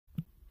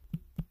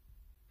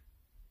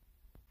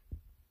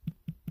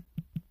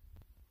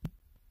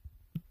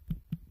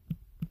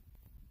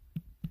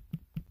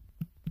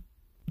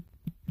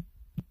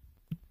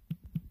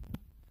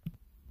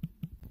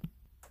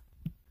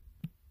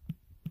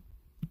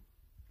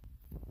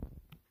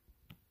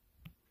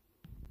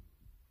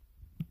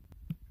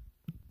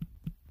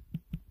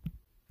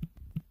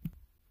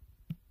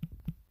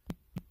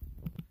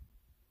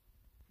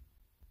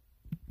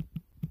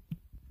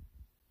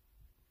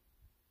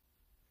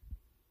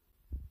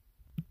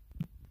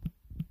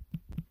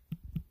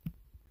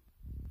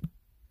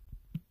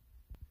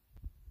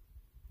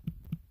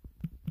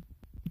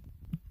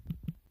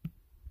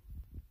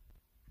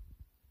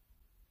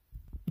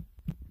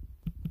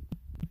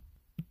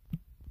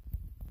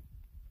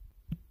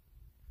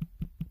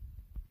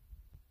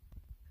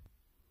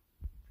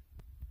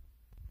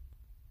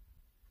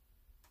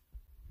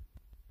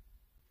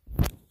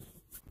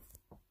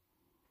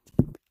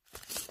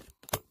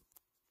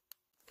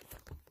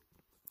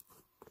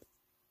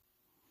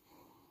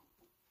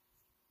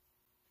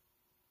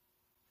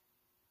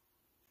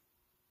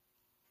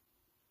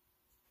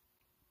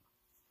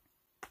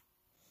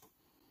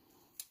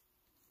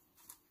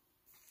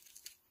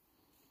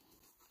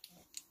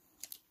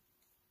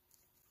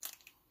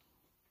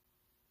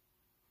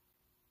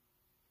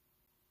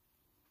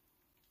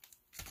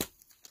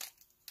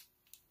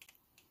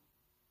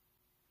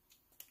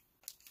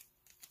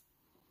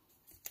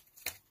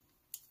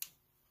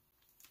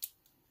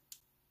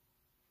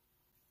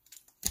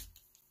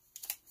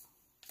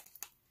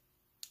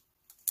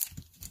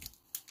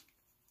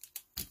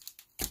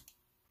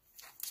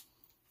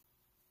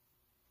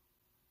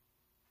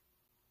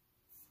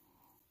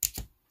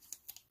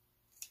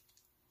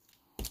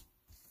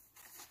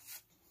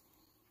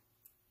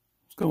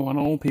What's going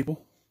on,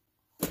 people?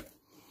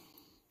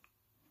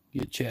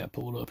 Get chat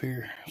pulled up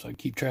here so I can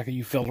keep track of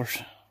you fellers.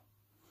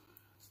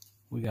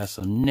 We got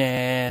some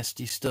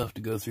nasty stuff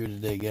to go through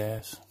today,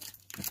 guys.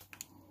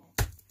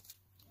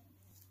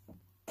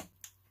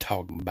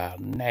 Talking about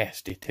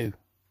nasty, too.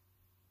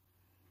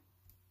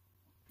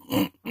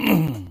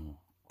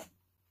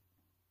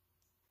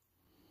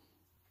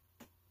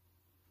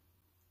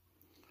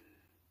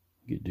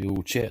 Get the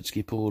old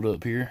Chatski pulled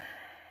up here.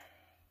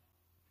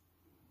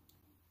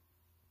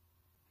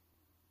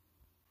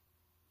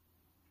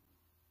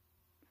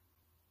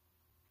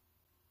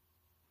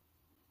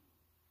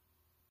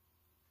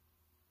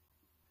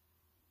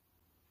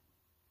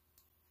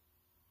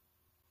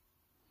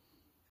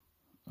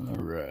 All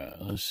right,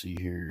 let's see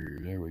here.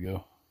 There we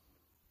go.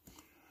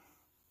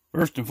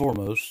 First and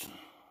foremost,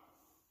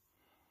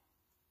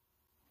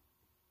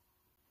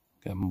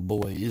 got my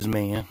boy, his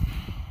man.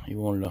 He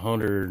wanted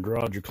 100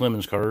 Roger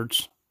Clemens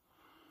cards,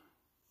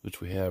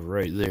 which we have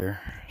right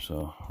there.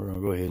 So we're going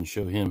to go ahead and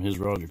show him his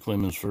Roger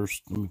Clemens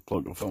first. Let me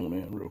plug the phone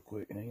in real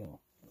quick. Hang on.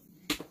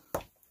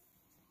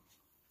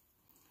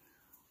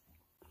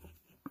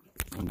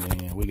 And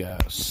then we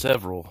got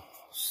several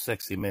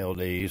sexy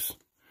Maildays.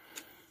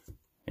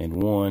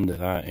 And one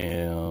that I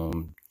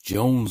am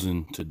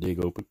jonesing to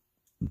dig open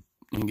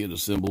and get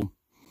assembled.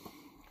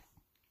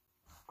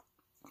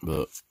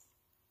 But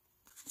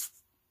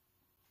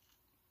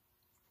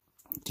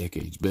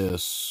Decade's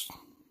Best.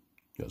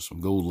 Got some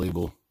gold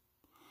label.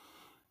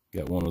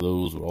 Got one of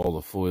those with all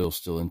the foil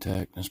still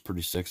intact. That's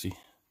pretty sexy.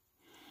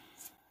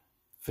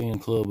 Fan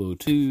Club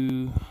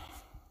 02.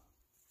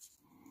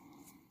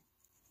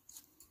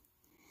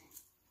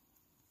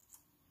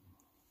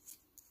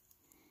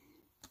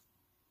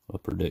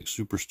 Upper Deck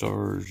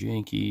Superstars,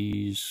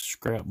 Yankees,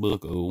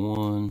 Scrapbook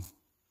 01.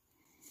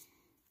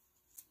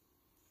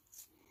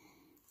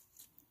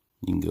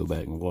 You can go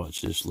back and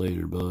watch this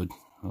later, bud.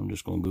 I'm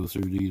just going to go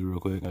through these real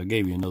quick. I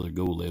gave you another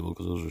gold label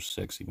because those are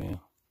sexy, man.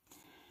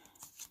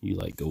 You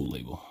like gold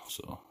label,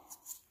 so.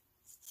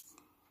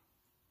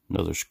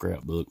 Another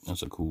Scrapbook.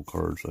 That's a cool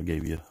card, so I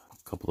gave you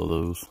a couple of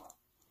those.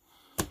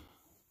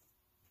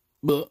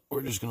 But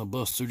we're just going to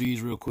bust through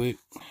these real quick.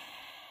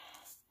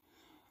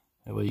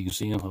 That way you can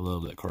see them. I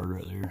love that card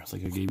right there. I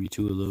think I gave you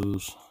 2 of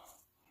those.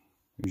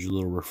 Here's your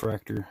little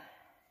refractor.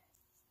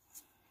 I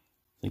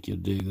think you'll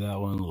dig that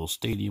one. Little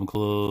Stadium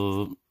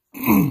Club.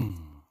 Little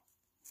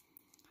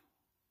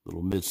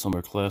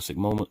Midsummer Classic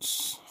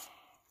Moments.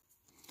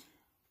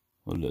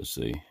 What did that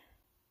say?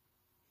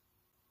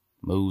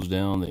 Mows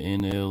down the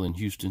NL in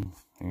Houston.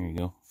 There you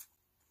go.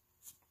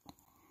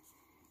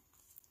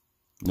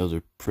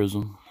 Another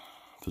Prism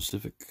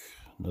Pacific.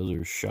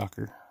 Another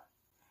Shocker.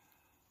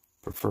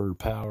 Preferred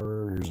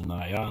Power. Here's an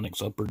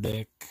Ionics Upper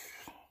Deck.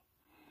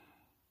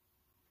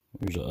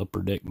 Here's an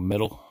Upper Deck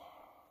Metal.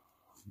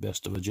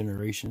 Best of a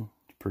Generation.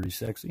 Pretty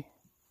sexy.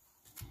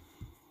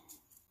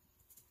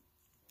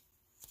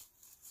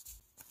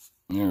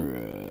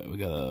 Alright, we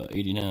got a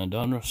 89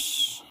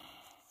 Donruss.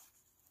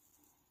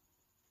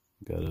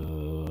 Got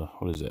a,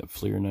 what is that?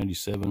 Fleer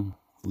 97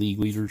 League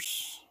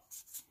Leaders.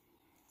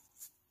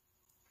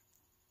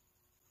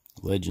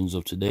 Legends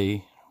of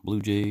Today.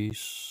 Blue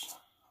Jays.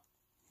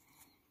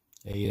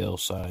 AL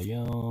Cy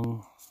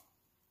Young.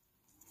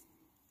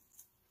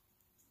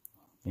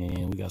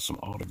 And we got some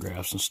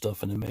autographs and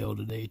stuff in the mail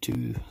today,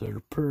 too.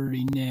 They're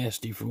pretty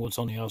nasty from what's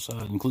on the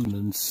outside,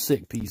 including a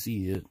sick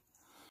PC hit.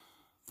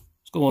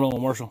 What's going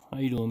on, Marshall? How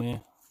you doing, man?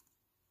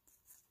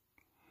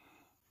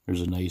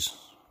 There's a nice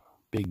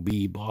Big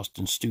B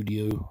Boston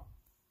Studio.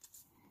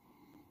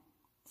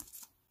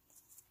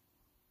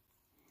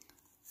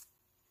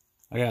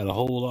 I got a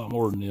whole lot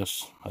more than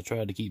this. I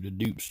tried to keep the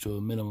dupes to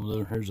a minimum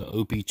though. Here's an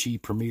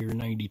OPC Premier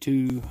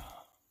 92.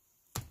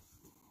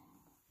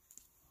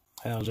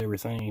 How's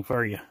everything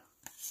for you?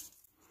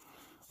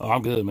 Oh,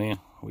 I'm good, man.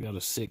 We got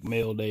a sick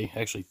mail day.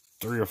 Actually,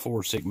 3 or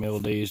 4 sick mail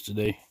days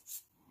today.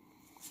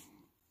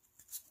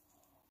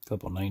 A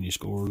couple 90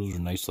 scores. Those are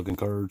nice looking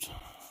cards.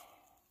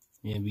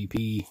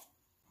 MVP.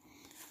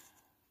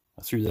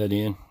 I threw that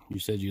in. You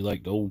said you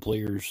liked the old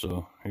players,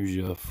 so here's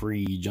your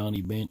free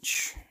Johnny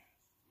Bench.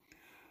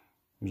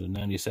 There's a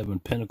 97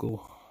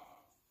 Pinnacle.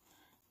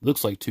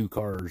 Looks like 2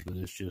 cards, but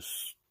it's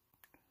just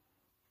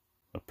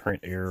a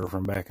print error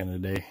from back in the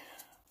day.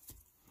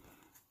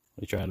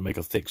 They tried to make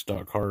a thick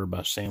stock card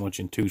by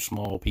sandwiching 2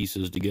 small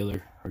pieces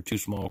together, or 2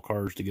 small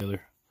cards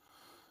together.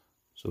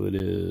 So it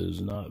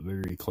is not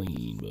very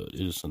clean, but it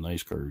is a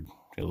nice card.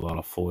 Got a lot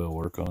of foil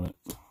work on it.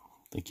 I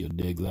think you'll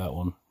dig that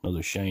one.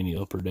 Another shiny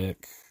Upper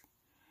Deck.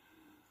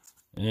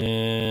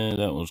 And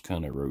that one's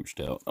kind of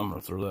roached out. I'm going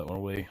to throw that one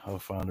away. I'll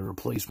find a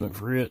replacement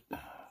for it.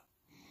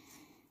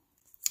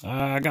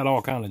 I got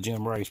all kind of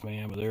Jim Rice,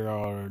 man, but they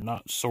are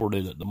not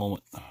sorted at the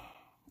moment.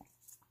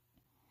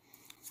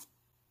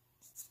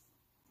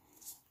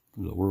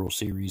 The World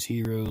Series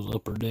Heroes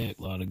Upper Deck.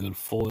 A lot of good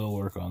foil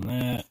work on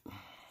that.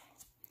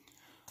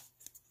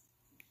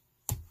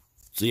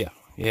 So yeah,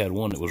 you had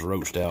one that was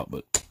roached out,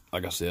 but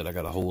like I said, I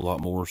got a whole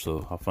lot more,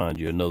 so I'll find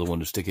you another one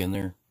to stick in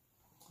there.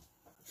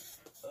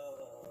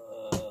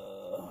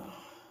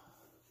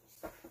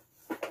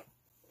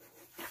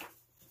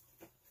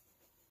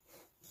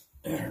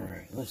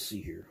 Alright, let's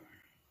see here.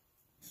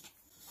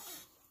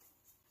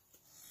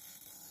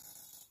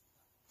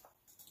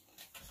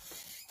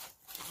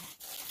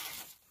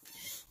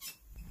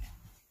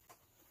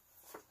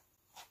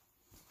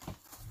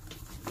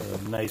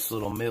 A nice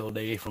little mail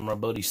day from our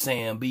buddy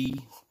Sam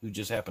B, who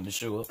just happened to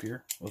show up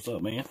here. What's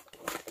up, man?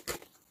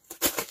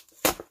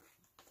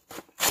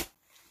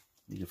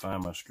 Need to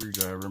find my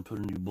screwdriver and put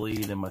a new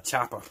blade in my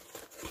chopper.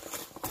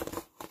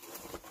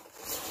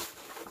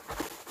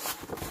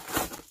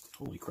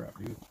 Holy crap,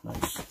 dude.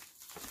 Nice.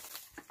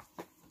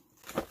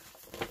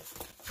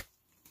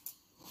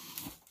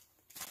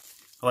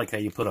 I like how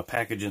you put a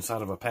package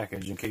inside of a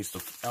package in case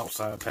the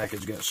outside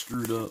package got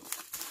screwed up.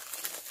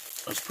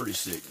 That's pretty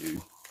sick,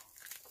 dude.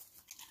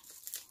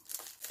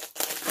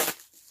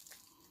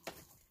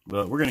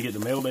 But we're going to get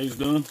the mail days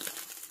done.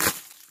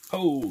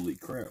 Holy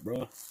crap,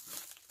 bro.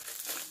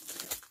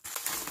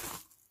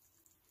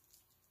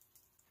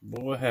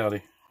 Boy,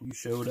 howdy. You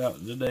showed out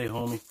today,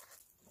 homie.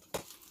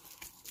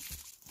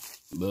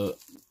 But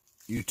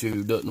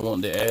YouTube doesn't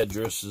want the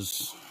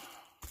addresses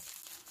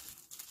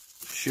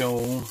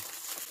shown.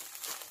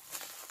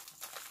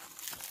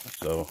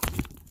 So,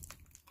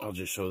 I'll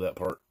just show that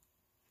part.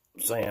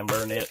 Sam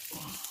Burnett.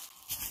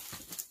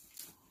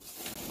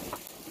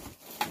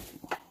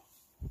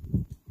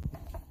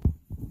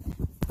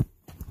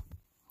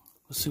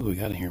 Let's see what we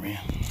got in here, man.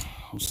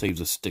 We'll save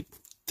the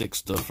thick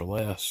stuff for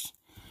last.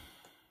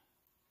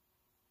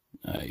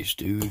 Nice,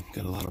 dude.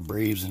 Got a lot of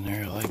Braves in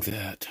there. I like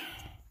that.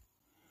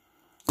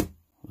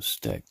 We'll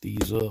stack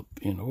these up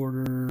in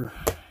order.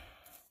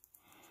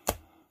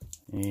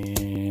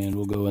 And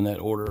we'll go in that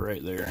order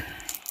right there.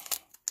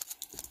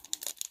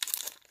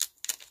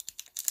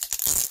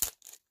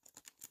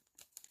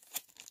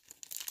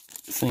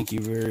 Thank you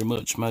very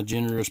much, my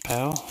generous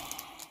pal.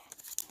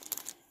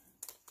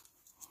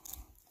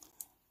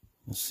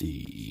 Let's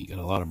see, got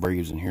a lot of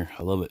Braves in here.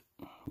 I love it.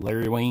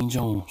 Larry Wayne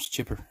Jones,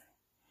 Chipper.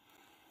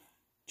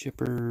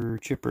 Chipper,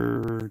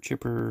 Chipper,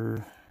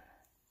 Chipper.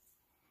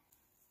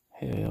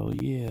 Hell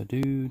yeah,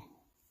 dude.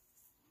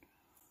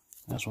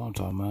 That's what I'm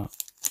talking about.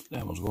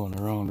 That one's going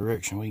the wrong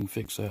direction. We can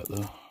fix that,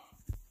 though.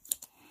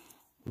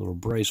 Little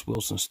Bryce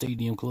Wilson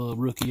Stadium Club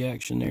rookie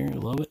action there.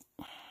 Love it.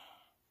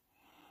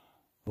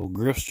 Old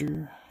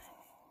Grifter.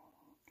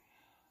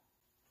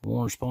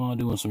 Warren Spawn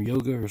doing some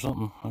yoga or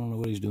something. I don't know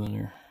what he's doing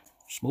there.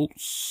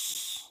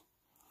 Schmaltz.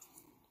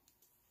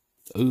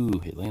 Ooh,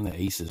 Atlanta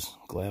Aces.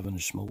 Glavine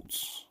and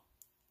Schmaltz.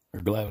 Or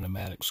Glavine and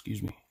Maddox,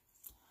 excuse me.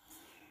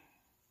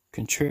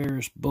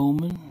 Contreras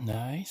Bowman.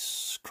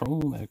 Nice.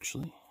 Chrome,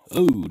 actually.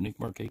 Oh, Nick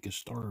Markakis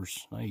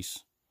Stars. Nice.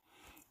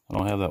 I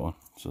don't have that one.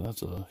 So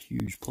that's a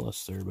huge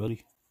plus there,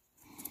 buddy.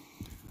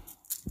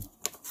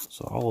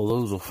 So all of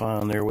those will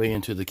find their way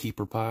into the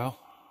keeper pile.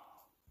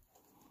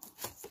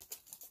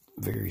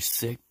 Very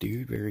sick,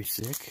 dude. Very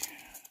sick.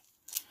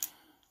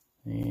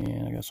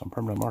 And I got some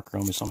permanent marker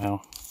on me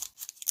somehow.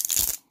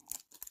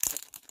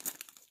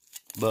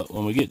 But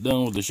when we get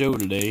done with the show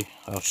today,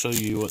 I'll show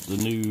you what the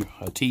new,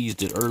 I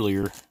teased it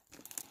earlier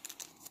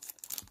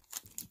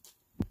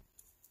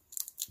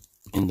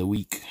in the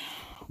week.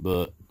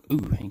 But,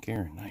 ooh, Hank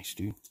Aaron. Nice,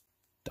 dude.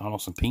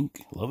 Donaldson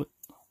Pink. Love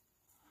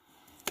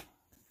it.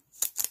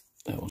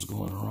 That one's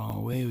going the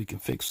wrong way. We can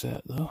fix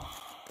that, though.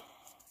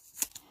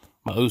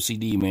 My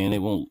OCD, man, it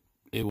won't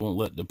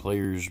let the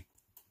players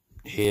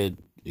head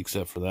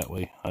except for that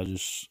way. I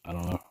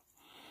don't know.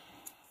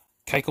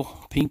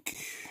 Keuchel, pink.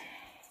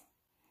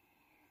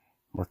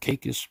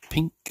 Markakis,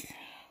 pink.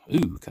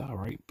 Ooh, Kyle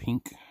Wright,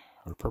 pink.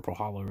 Or purple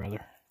hollow,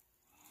 rather.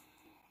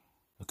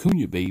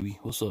 Acuna, baby.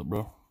 What's up,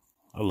 bro?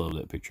 I love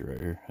that picture right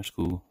here. That's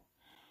cool.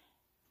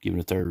 Giving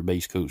the third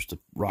base coach the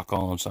rock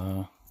on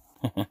sign.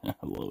 I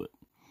love it.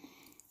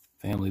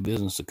 Family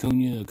business,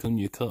 Acuna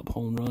Cup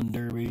home run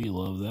derby.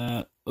 Love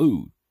that.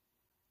 Ooh,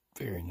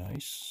 very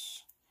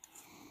nice.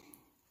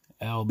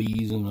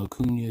 Albies and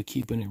Acuna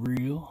keeping it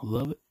real.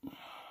 Love it.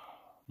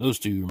 Those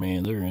two,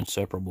 man, they're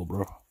inseparable,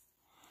 bro.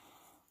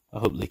 I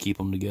hope they keep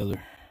them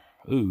together.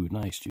 Ooh,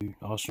 nice, dude.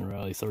 Austin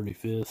Riley,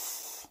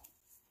 35th.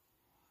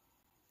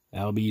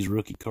 Albies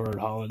rookie card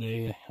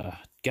holiday. I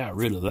got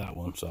rid of that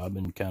one, so I've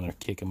been kind of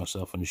kicking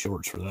myself in the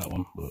shorts for that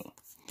one. But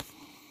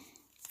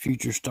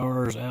Future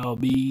Stars,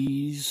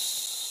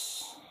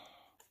 Albies.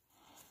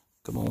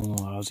 Come on,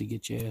 Ozzy,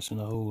 get your ass in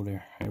the hole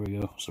there. There we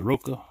go.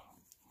 Soroka.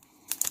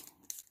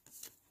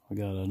 We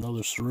got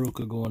another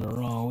Soroka going the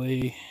wrong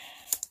way.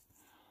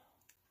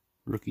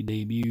 Rookie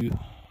debut.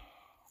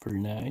 Pretty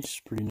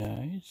nice, pretty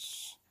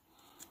nice.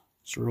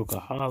 Soroka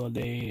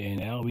Holiday and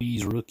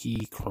Albies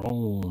rookie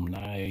chrome.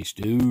 Nice,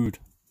 dude.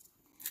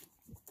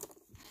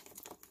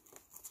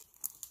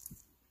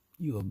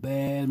 You a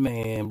bad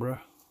man, bro.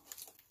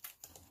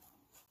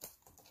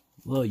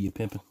 Love you,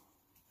 pimpin'.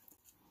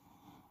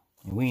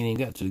 And we ain't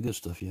even got to the good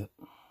stuff yet.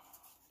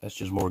 That's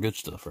just more good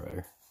stuff right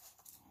here.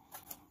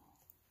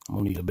 I'm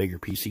gonna need a bigger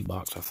PC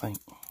box, I think.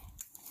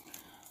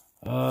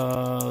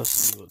 Let's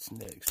see what's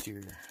next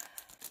here.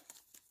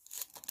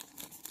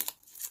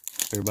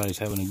 Everybody's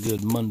having a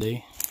good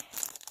Monday.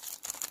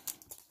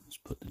 Let's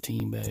put the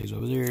team bags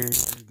over there.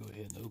 Go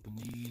ahead and open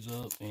these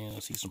up, and I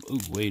see some. Oh,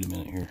 wait a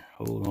minute here.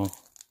 Hold on.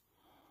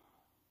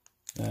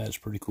 That's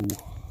pretty cool.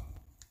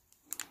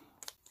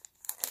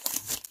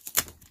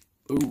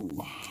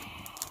 Ooh,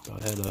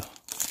 I had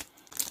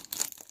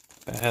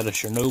a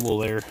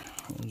Chernobyl there.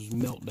 It was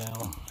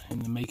meltdown in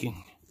the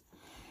making.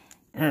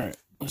 All right,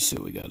 let's see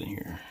what we got in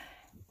here.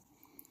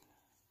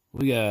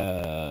 We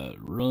got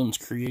runs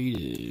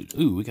created.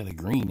 Ooh, we got a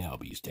green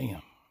Albies.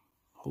 Damn.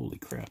 Holy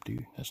crap,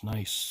 dude. That's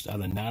nice.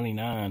 Out of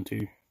 99,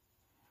 too.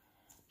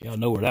 Y'all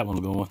know where that one's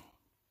going.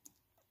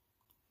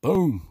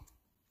 Boom.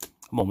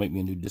 I'm going to make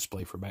me a new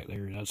display for back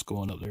there. That's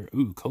going up there.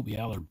 Ooh, Kobe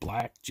Allard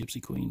Black.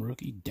 Gypsy Queen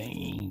rookie.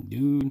 Dang,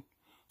 dude.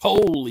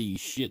 Holy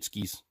shit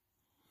skis.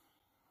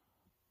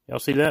 Y'all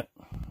see that?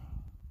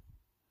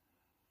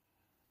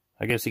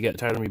 I guess he got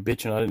tired of me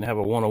bitching I didn't have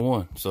a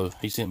 101. So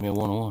he sent me a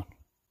 101.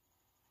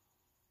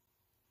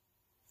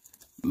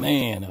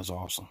 Man, that's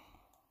awesome.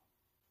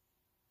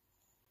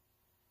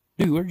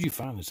 Dude, where'd you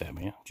find this at,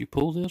 man? Did you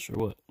pull this or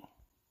what?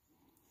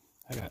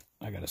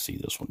 I gotta see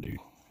this one, dude.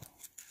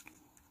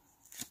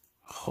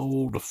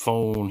 Hold the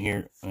phone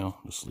here. Well,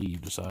 the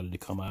sleeve decided to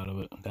come out of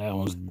it. That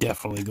one's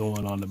definitely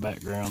going on the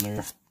background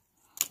there.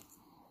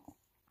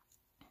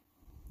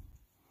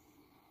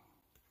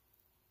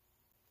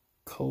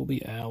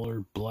 Kobe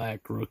Allard,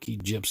 Black Rookie,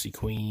 Gypsy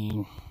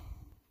Queen.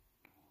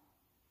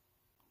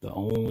 The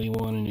only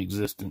one in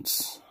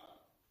existence.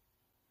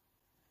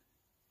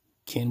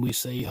 Can we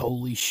say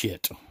holy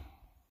shit?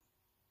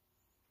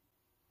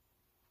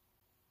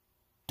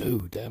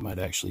 Dude, that might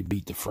actually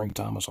beat the Frank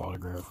Thomas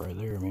autograph right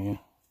there, man.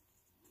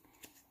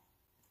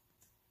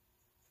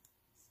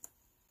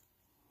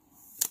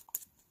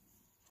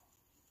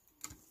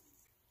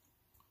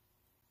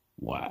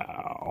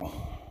 Wow.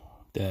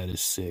 That is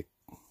sick.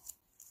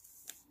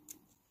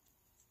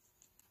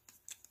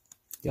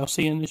 Y'all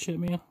seeing this shit,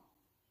 man?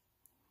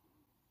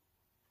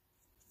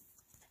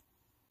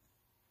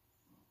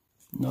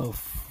 No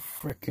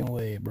freaking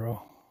way,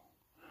 bro.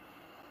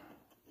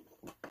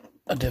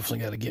 I definitely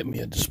got to get me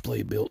a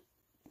display built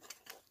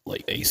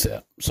like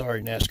ASAP.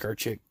 Sorry, NASCAR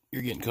chick.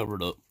 You're getting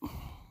covered up.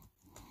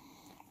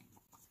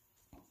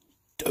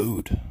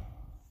 Dude.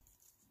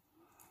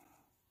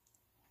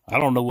 I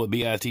don't know what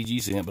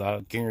BITG sent, but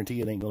I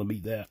guarantee it ain't going to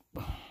beat that.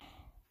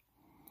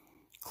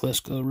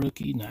 Klesko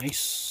rookie.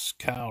 Nice.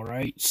 Kyle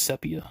Wright.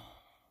 Sepia.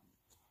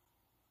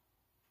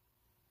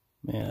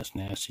 Man, that's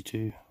nasty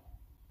too.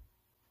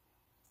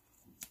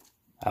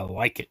 I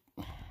like it.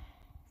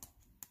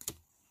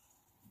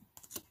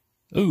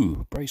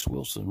 Ooh, Bryce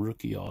Wilson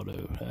rookie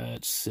auto.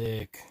 That's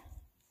sick.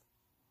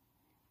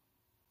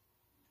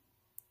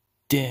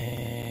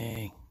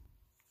 Dang.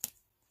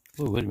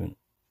 Oh, wait a minute.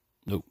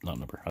 Nope, not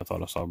number. I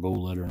thought I saw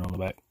gold lettering on the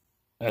back.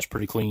 That's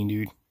pretty clean,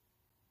 dude.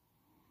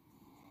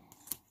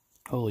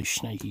 Holy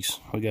shnikes.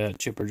 We got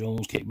Chipper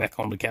Jones kicked back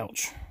on the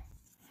couch.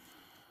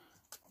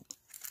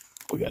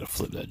 We got to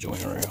flip that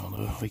joint around,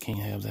 though. We can't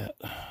have that.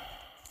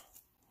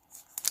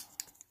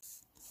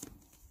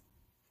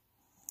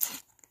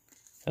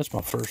 That's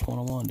my first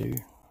 101,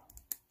 dude.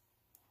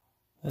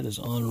 That is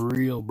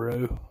unreal,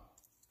 bro.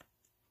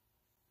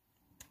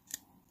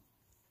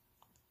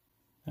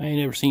 I ain't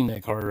never seen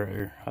that card right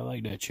here. I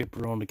like that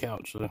chipper on the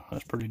couch, so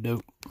that's pretty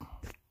dope.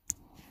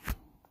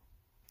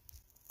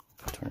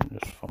 Turn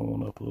this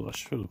phone up a little. I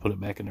should have put it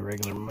back in the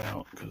regular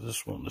mount, because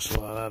this one to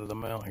slide out of the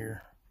mount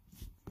here.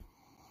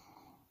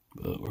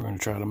 But we're going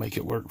to try to make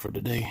it work for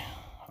today.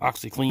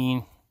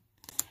 OxyClean.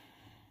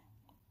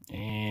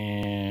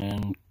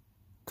 And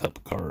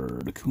Cup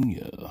card,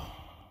 Acuna.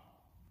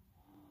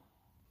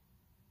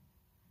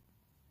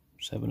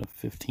 7 of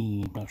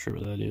 15. Not sure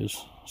what that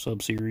is.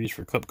 Sub-series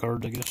for Cup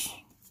cards, I guess.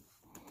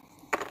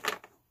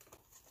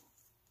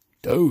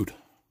 Dude.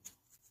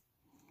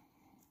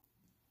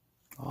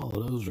 All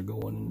of those are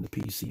going in the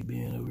PC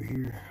bin over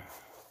here.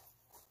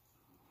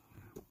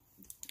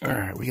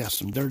 Alright, we got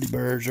some Dirty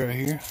Birds right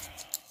here.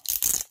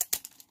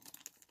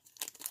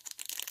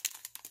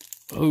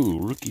 Oh,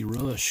 Rookie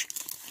Rush.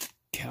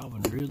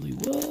 Calvin Ridley,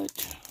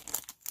 what?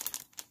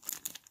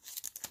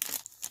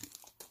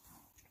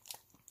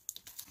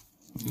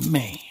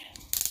 Man.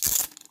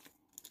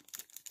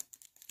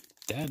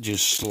 That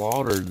just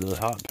slaughtered the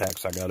hot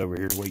packs I got over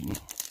here waiting.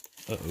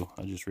 Uh-oh,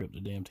 I just ripped the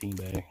damn team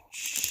bag.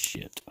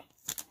 Shit.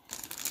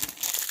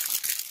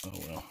 Oh,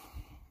 well.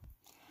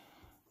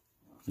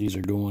 These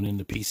are going in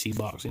the PC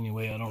box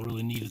anyway. I don't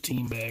really need a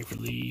team bag for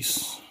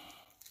these.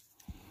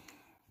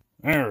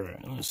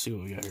 Alright, let's see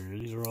what we got here.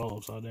 These are all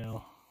upside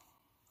down.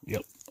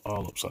 Yep,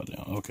 all upside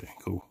down. Okay,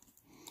 cool.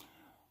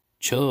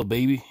 Chubb,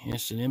 baby.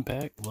 Instant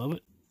impact. Love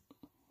it.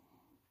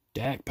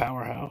 Dak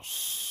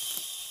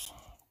Powerhouse.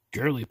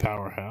 Gurley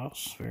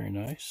Powerhouse. Very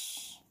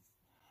nice.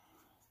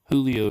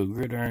 Julio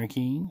Gridiron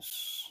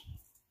Kings.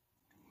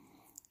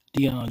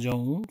 Deion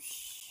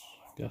Jones.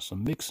 Got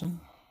some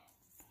Mixon.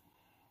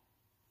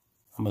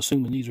 I'm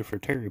assuming these are for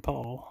Terry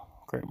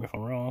Paul. Correct me if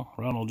I'm wrong.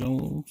 Ronald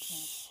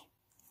Jones.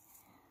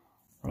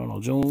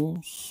 Ronald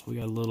Jones. We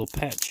got a little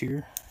patch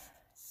here.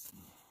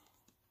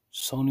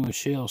 Sony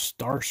Michel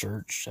Star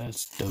Search.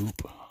 That's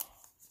dope.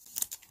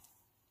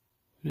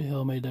 Who the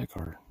hell made that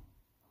card?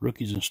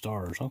 Rookies and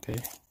Stars. Okay.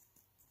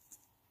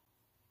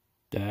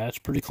 That's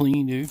pretty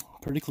clean, dude.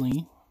 Pretty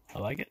clean. I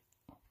like it.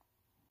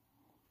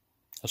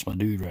 That's my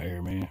dude right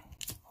here, man.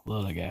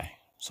 Love that guy.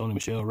 Sony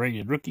Michel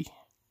rated rookie.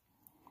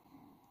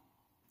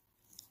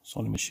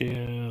 Sony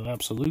Michel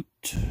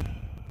Absolute.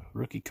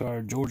 Rookie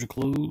card, Georgia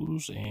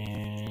Close.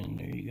 And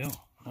there you go.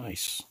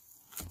 Nice.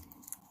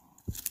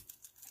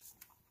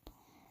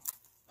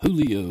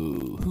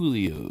 Julio.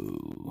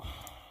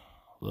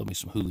 Love me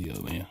some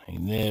Julio, man.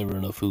 Ain't never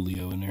enough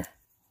Julio in there.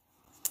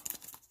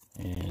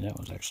 And that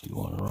one's actually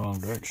going the wrong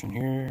direction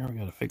here. We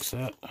gotta fix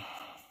that.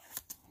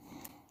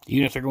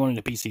 Even if they're going in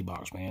the PC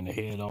box, man, the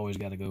head always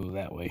gotta go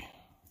that way.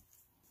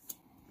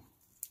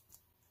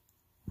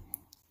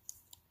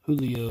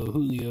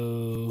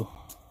 Julio.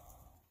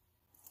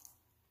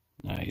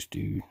 Nice,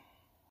 dude.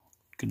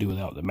 Could do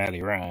without the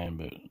Matty Ryan,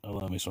 but I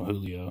love me some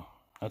Julio.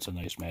 That's a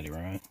nice Matty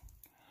Ryan.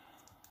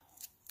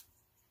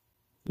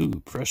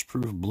 Ooh, press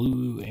proof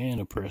blue and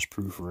a press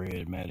proof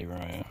red Matty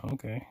Ryan.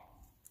 Okay.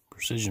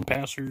 Precision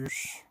Passers.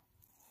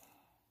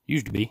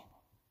 Used to be.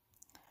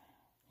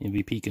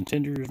 MVP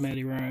contenders,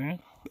 Matty Ryan.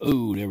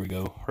 Oh, there we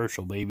go.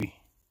 Herschel, baby.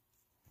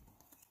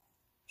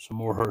 Some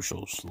more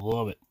Herschels.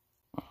 Love it.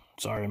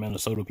 Sorry,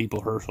 Minnesota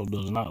people. Herschel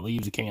does not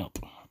leave the camp.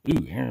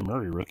 Ooh, Aaron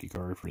Murray rookie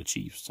card for the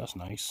Chiefs. That's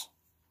nice.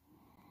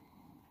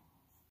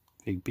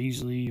 Big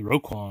Beasley.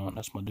 Roquan.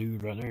 That's my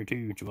dude right there,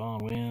 too.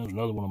 Javon Williams.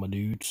 Another one of my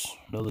dudes.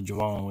 Another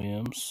Javon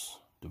Williams.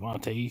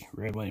 Devontae.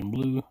 Red, white, and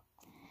blue.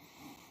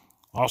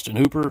 Austin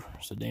Hooper.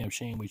 It's a damn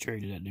shame we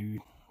traded that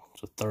dude.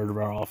 It's a third of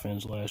our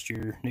offense last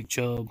year. Nick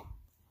Chubb.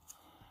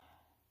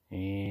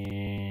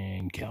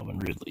 And Calvin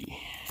Ridley.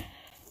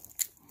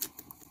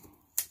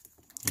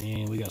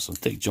 And we got some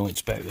thick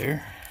joints back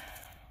there.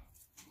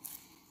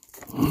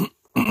 I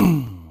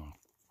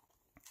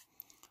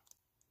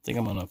think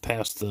I'm going to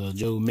pass the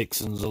Joe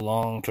Mixons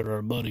along to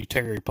our buddy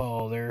Terry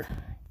Paul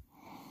there.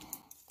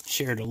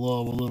 Share the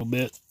love a little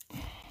bit.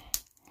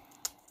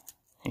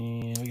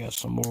 And we got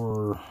some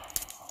more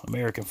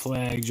American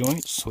flag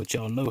joints, which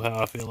y'all know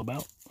how I feel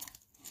about.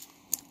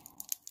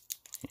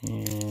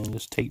 And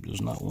this tape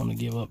does not want to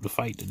give up the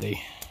fight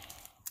today.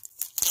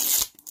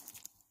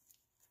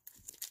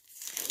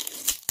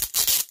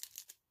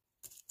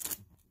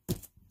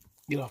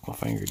 Get off my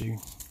finger, dude.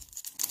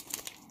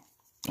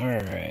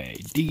 Alright,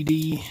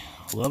 DD.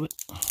 Love it.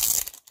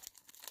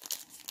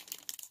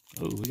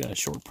 Oh, we got a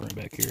short print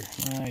back here.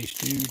 Nice,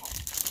 dude.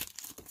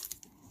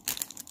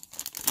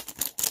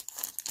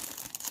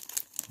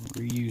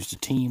 Reuse the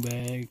team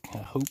bag, I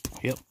hope.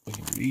 Yep, we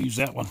can reuse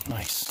that one.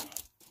 Nice.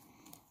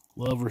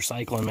 Love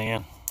recycling,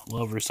 man.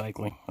 Love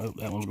recycling. Oh,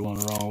 that one's going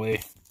the wrong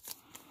way.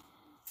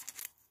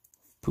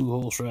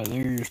 Pujols right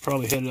there. It's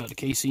probably headed out to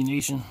KC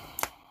Nation.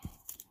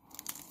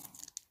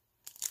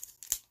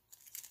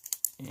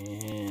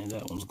 And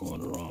that one's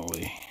going the wrong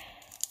way.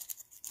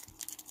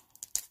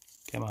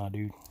 Come on,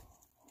 dude.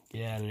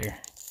 Get out of there.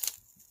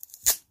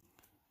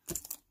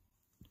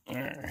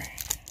 Alright.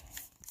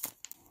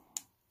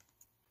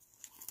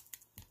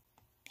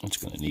 It's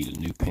going to need a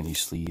new penny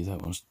sleeve.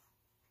 That one's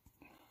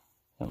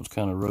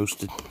kind of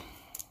roasted.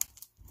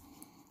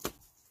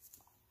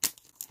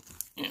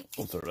 Yeah,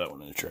 we'll throw that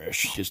one in the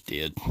trash. Just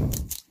dead.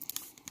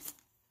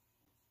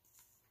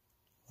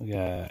 We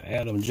got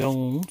Adam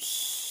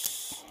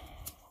Jones.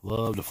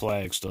 Love the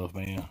flag stuff,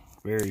 man.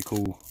 Very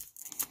cool.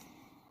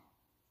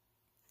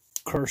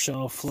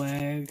 Kershaw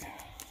flag.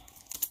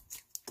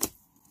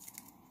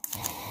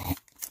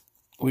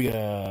 We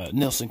got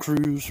Nelson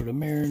Cruz for the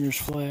Mariners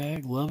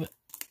flag. Love it.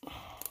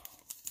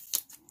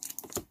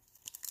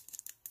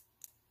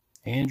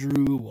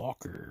 Andrew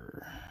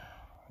Walker.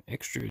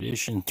 Extra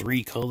edition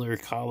 3-color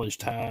college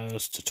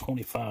ties to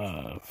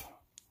 25.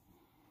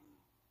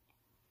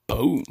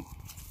 Boom.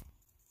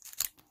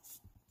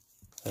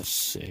 That's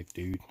sick,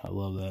 dude. I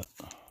love that.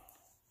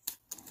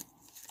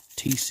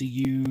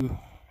 TCU,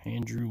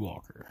 Andrew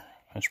Walker.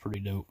 That's pretty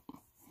dope.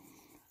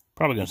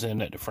 Probably gonna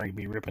send that to Frank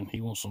B. Rippin. He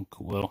wants some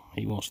cool. Well,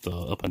 he wants the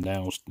up and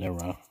downs. Never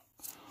mind.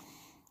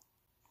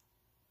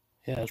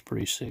 Yeah, that's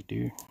pretty sick,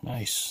 dude.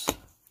 Nice.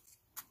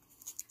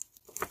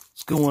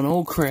 What's going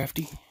on,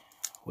 Crafty?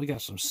 We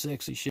got some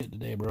sexy shit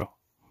today, bro.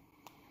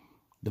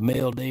 The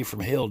Mailday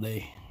from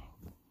Hellday.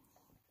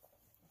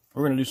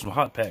 We're gonna do some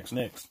hot packs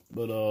next,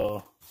 but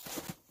let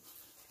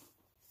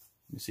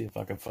me see if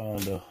I can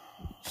find a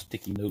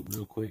sticky note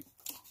real quick.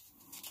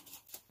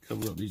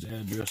 Cover up these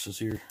addresses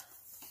here.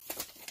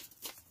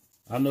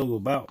 I know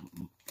about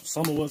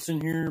some of what's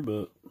in here,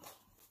 but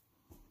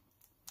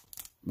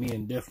me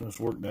and Deafness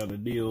worked out a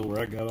deal where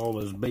I got all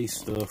this base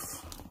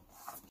stuff.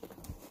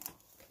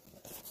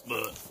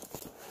 But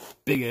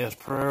big ass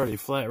priority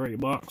flat rate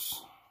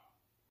box.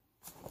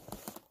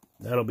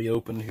 That'll be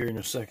opened here in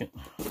a second.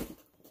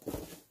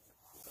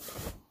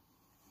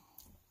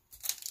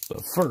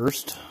 But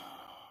first,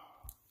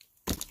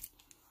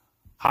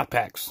 hot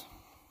packs.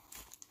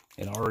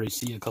 And I already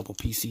see a couple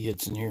PC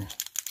hits in here.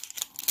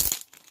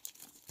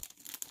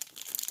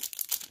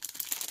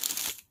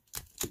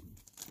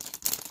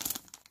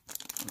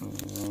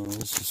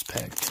 This is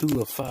pack 2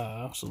 of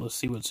 5, so let's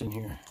see what's in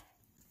here.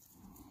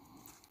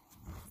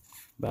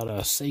 About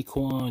a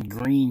Saquon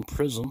green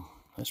prism.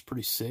 That's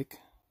pretty sick.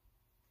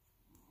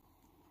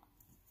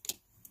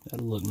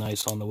 That'll look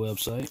nice on the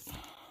website.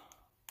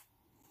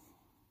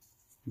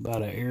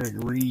 About an Eric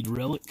Reed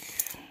relic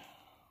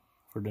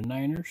for the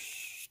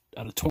Niners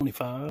out of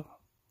 25.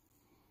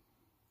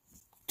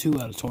 2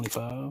 out of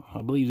 25.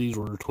 I believe these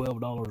were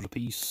 $12 a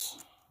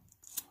piece.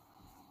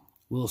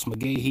 Willis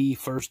McGahee,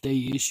 first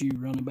day issue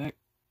running back.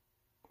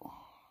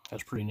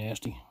 That's pretty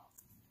nasty.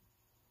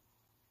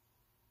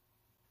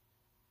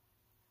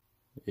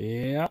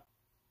 Yeah.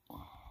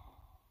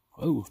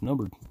 Oh,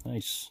 numbered.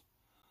 Nice.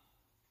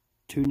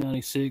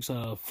 296 out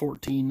of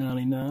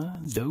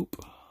 14.99. Dope.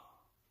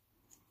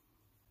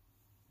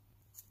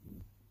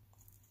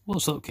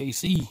 What's up,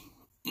 KC?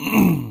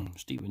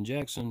 Steven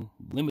Jackson,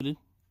 limited.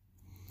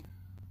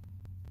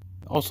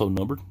 Also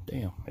numbered.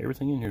 Damn,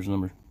 everything in here is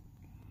numbered.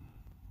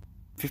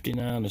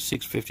 59 to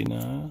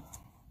 659.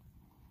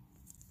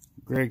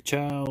 Greg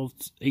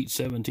Childs,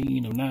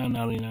 817 of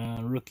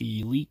 999.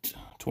 Rookie Elite,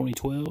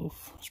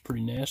 2012. It's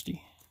pretty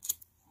nasty.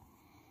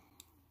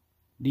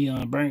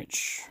 Deion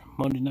Branch,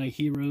 Monday Night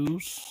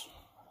Heroes,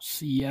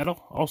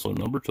 Seattle, also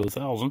numbered to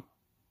 1,000.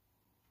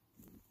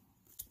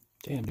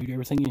 Damn, dude,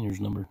 everything in here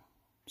is numbered.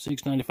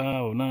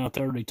 695 of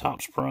 930.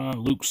 Topps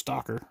Prime, Luke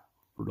Stocker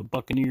for the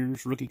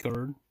Buccaneers, rookie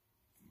card.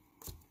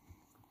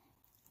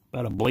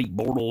 About a Blake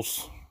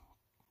Bortles.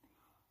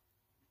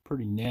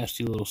 Pretty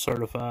nasty little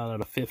certified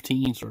out of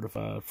 15,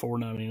 certified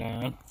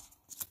 $4.99.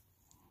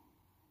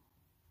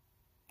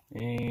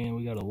 And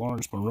we got a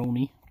Lawrence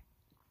Maroney,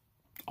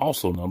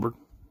 also numbered,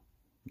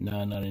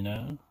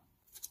 $9.99.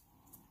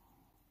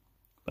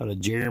 About a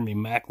Jeremy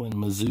Maclin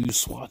Mizzou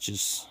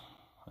swatches.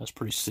 That's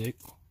pretty sick.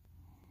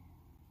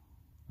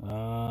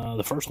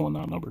 The first one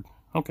not numbered.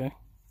 Okay,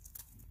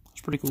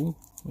 that's pretty cool.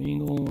 We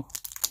ain't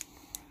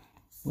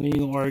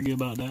gonna argue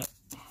about that.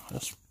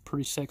 That's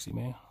pretty sexy,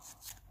 man.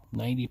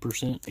 90%,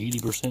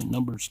 80%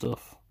 numbered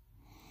stuff.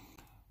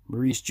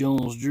 Maurice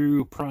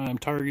Jones-Drew, Prime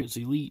Targets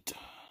Elite,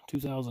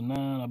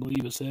 2009, I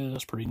believe it says.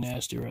 That's pretty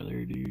nasty right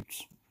there,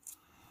 dudes.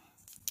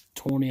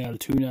 20 out of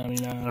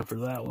 299 for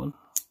that one.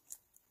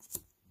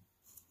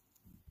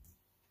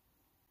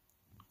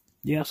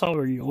 Yeah, I saw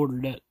where you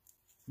ordered that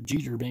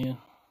Jeter band.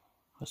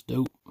 That's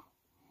dope.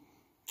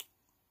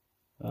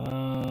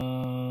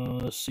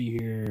 Let's see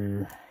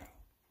here.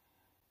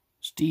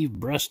 Steve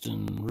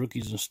Breston,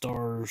 Rookies and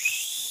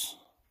Stars.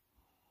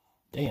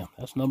 Damn,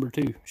 that's number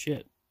 2.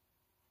 Shit.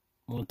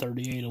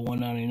 138 of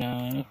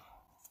 199.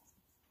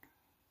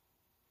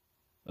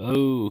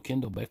 Oh,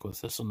 Kendall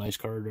Beckwith. That's a nice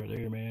card right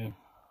there, man.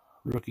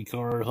 Rookie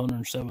card,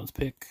 107th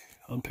pick.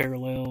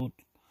 Unparalleled.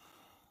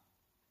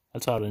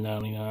 That's out of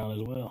 99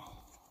 as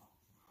well.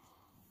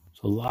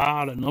 So a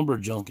lot of number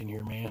junk in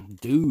here, man.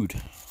 Dude,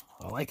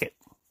 I like it.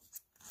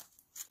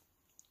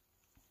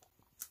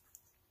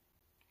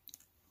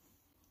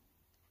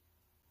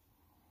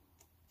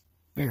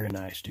 Very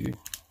nice, dude.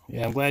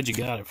 Yeah, I'm glad you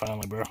got it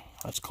finally, bro.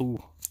 That's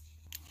cool.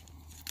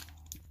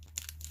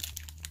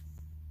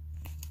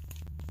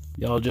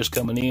 Y'all just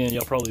coming in,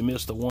 y'all probably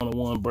missed the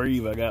 101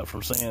 Brave I got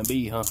from Sam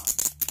B, huh?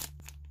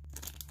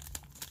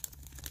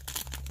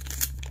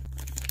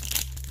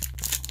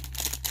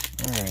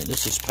 Alright,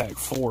 this is pack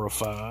 4 of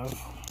 5.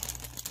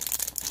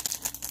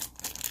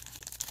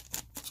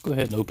 Let's go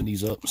ahead and open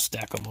these up and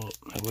stack them up.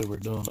 That way we're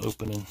done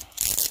opening.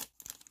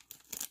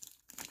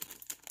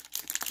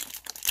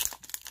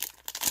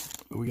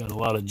 We got a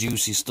lot of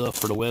juicy stuff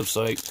for the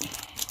website.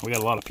 We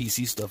got a lot of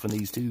PC stuff in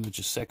these too, which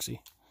is sexy.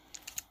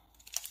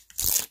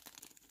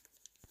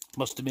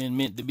 Must have been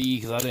meant to be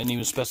because I didn't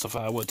even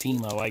specify what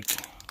team I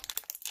liked.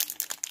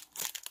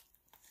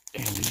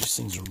 Damn, dude, these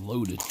things are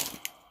loaded.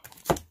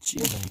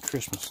 Jiminy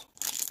Christmas.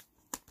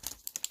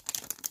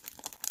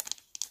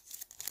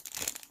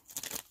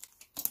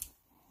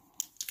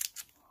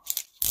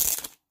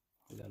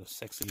 We got a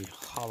sexy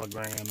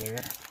hologram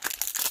there.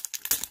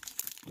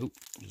 Oop,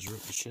 just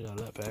ripped the shit out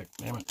of that pack.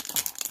 Damn it.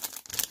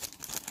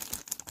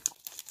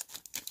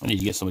 I need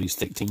to get some of these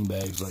thick team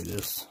bags like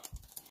this.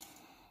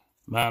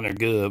 Mine are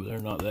good, but they're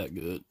not that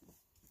good.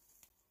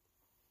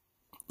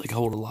 They can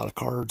hold a lot of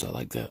cards. I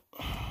like that.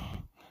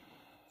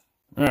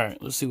 Alright,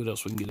 let's see what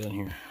else we can get in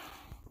here.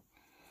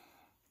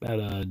 About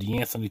a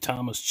DeAnthony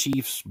Thomas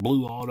Chiefs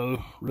Blue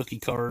Auto rookie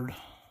card.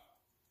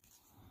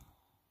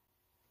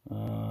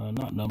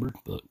 Not numbered,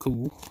 but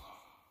cool.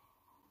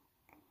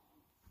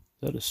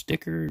 Is that a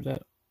sticker?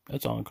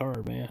 That's on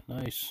card, man.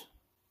 Nice.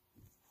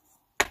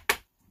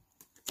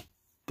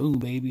 Boom,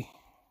 baby.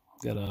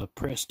 Got a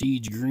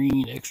Prestige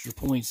Green Extra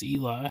Points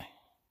Eli.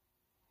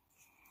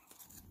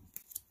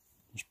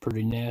 It's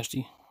pretty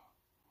nasty.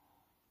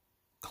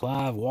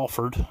 Clive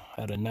Walford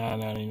at a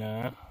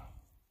 $9.99.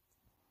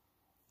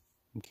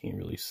 You can't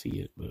really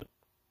see it, but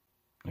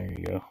there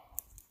you go.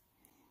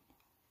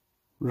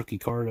 Rookie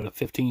card at a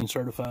 15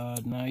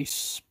 certified.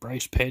 Nice.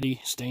 Bryce Petty,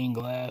 stained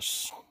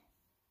glass.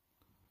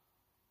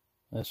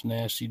 That's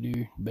nasty,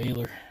 dude.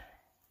 Baylor.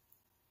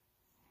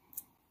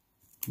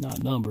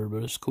 Not numbered,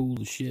 but it's cool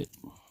as shit.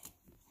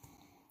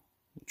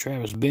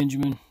 Travis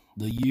Benjamin,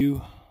 the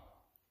U.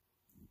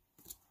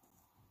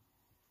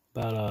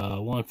 About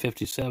a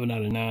 157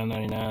 out of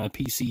 999.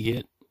 PC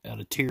hit out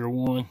of Tier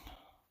 1.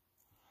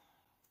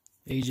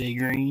 AJ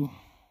Green. Is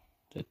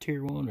that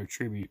Tier 1 or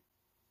Tribute?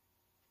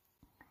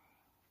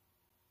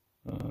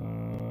 I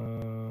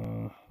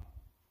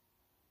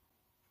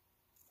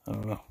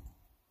don't know.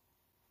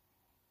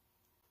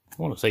 I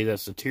want to say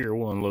that's the Tier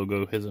 1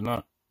 logo, is it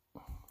not?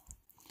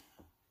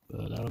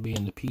 But that'll be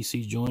in the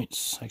PC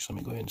joints. Actually,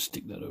 let me go ahead and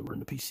stick that over in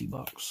the PC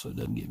box so it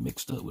doesn't get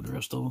mixed up with the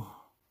rest of them.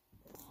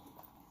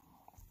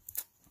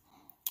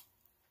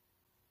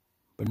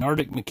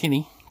 Bernardic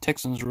McKinney,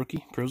 Texans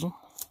rookie, Prism.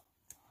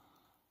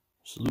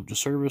 Salute to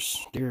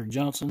service, Derek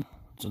Johnson.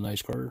 It's a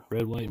nice card,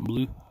 red, white, and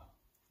blue.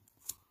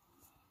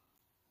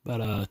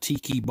 About a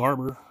Tiki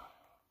Barber,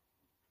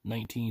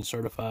 19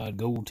 certified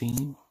gold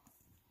team.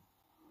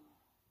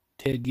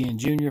 Ted Ginn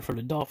Jr. for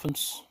the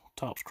Dolphins.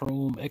 Topps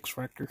Chrome,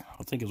 X-Factor,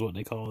 I think is what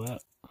they call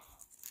that.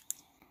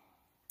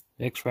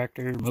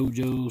 X-Factor,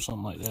 Mojo,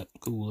 something like that.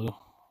 Cool though.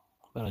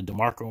 About a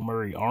DeMarco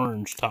Murray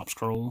orange Topps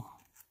Chrome.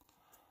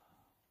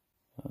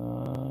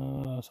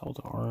 I thought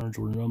the orange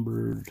were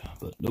numbered,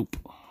 but nope,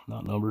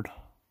 not numbered.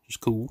 Just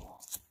cool.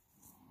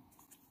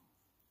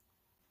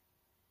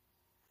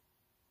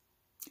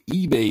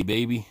 eBay,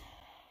 baby.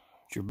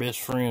 It's your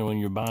best friend when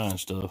you're buying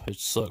stuff. It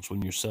sucks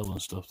when you're selling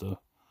stuff though.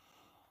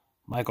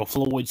 Michael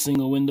Floyd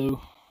single window.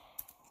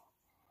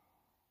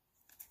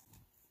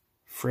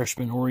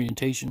 Freshman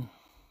orientation.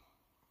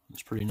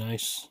 That's pretty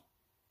nice.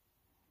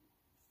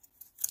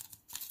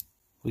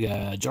 We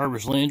got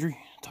Jarvis Landry,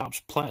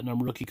 Topps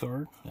Platinum rookie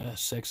card.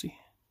 That's sexy.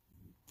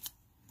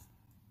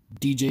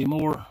 DJ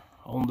Moore,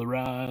 on the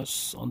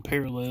rise,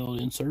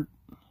 unparalleled insert.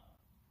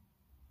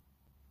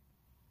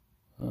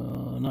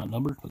 Not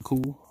numbered, but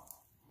cool.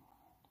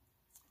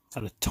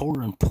 Got a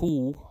Torin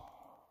Pool.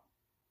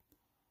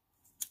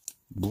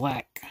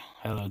 Black,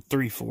 out of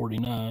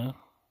 349.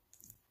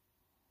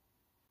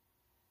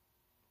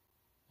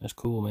 That's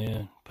cool,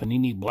 man.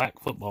 Panini Black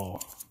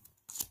Football.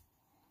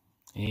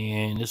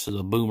 And this is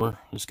a boomer.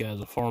 This guy's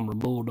a former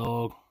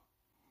Bulldog.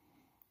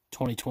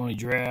 2020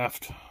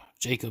 draft.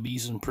 Jacob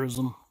Eason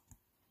Prism.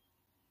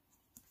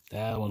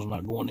 That one's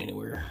not going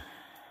anywhere.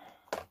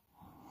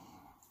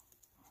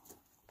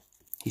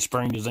 He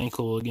sprained his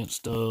ankle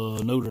against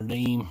Notre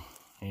Dame.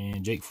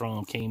 And Jake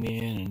Fromm came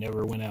in and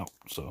never went out.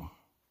 So,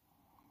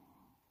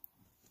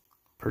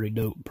 pretty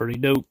dope. Pretty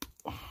dope.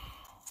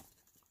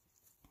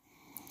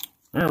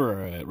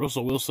 Alright,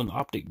 Russell Wilson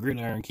Optic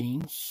Gridiron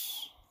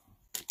Kings.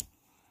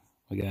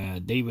 We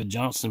got David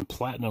Johnson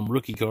Platinum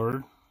rookie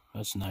card.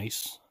 That's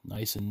nice.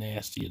 Nice and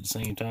nasty at the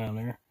same time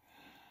there.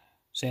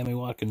 Sammy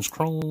Watkins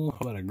Chrome. How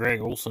about a Greg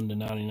Olson to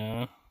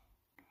 99?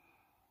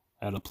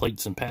 Out of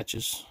plates and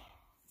patches.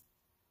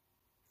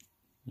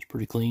 It's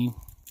pretty clean.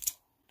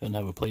 Doesn't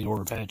have a plate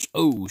or a patch.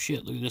 Oh,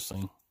 shit, look at this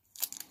thing.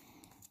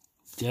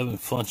 Devin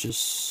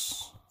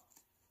Funchess.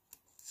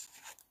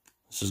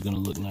 This is going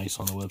to look nice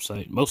on the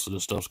website. Most of the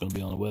stuff's going to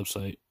be on the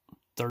website.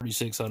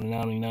 36 out of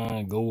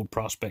 99, gold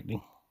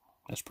prospecting.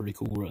 That's pretty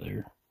cool right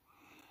there.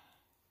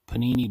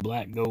 Panini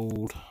Black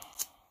Gold.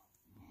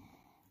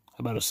 How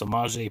about a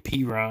Samaje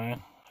P.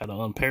 Ryan? Had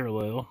an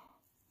unparalleled.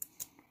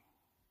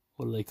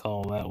 What do they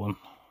call that one?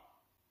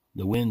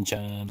 The wind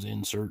chimes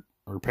insert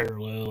or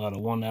parallel out of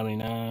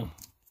 199.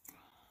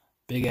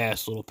 Big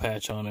ass little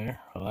patch on there.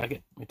 I like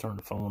it. Let me turn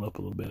the phone up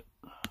a little bit.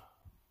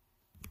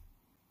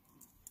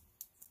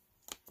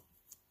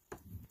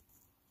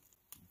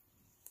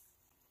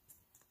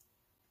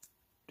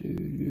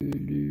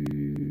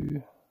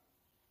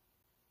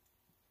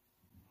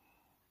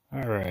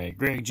 Alright,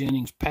 Greg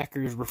Jennings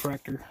Packers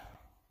Refractor.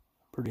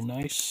 Pretty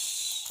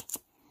nice.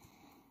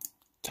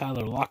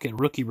 Tyler Lockett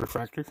Rookie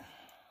Refractor. What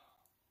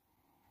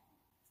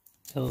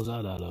the hell is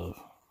that out of?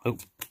 Oh,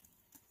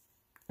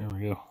 there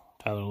we go.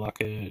 Tyler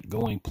Lockett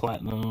going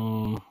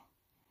Platinum.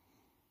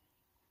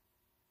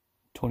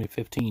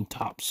 2015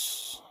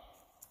 Topps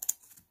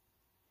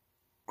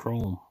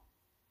Chrome.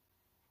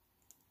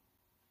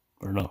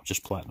 Or no,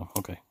 just Platinum.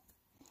 Okay.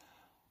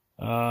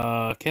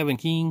 Kevin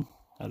King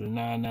out of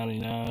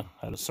 999.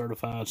 Out of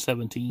certified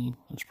 17.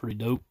 That's pretty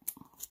dope.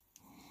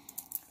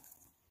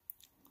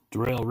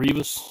 Darrelle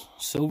Revis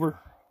Silver.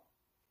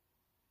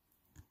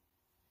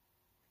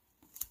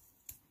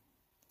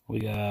 We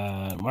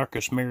got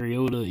Marcus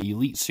Mariota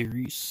Elite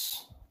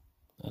Series.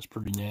 That's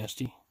pretty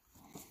nasty.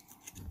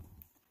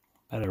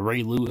 Got a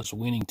Ray Lewis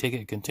winning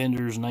ticket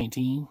contenders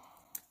 19.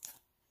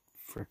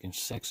 Freaking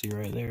sexy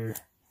right there.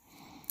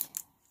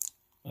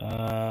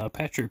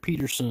 Patrick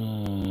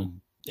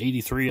Peterson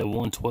 83 of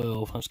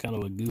 112. That's kind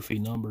of a goofy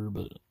number,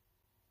 but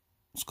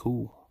it's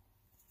cool.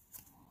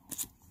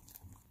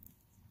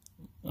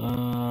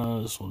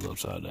 This one's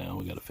upside down.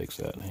 We got to fix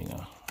that. Hang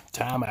on.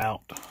 Time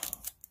out.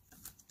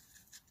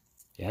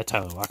 Yeah,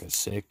 Tyler Lockett's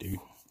sick, dude.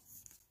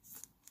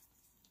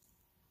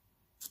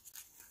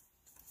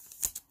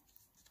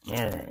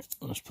 Alright,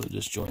 let's put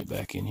this joint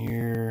back in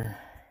here.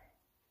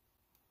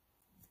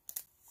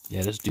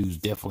 Yeah, this dude's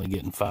definitely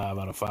getting 5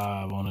 out of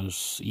 5 on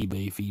his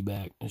eBay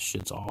feedback. This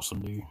shit's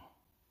awesome, dude.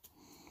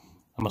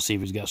 I'm gonna see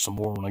if he's got some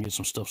more when I get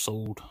some stuff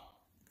sold.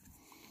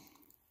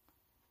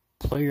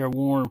 Player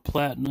worn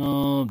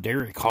platinum,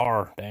 Derek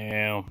Carr.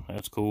 Damn,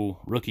 that's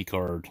cool. Rookie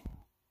card.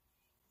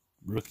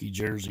 Rookie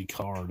jersey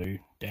card,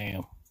 dude.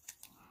 Damn.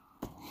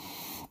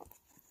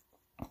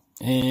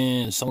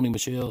 And Sony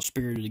Michel,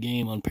 Spirit of the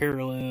Game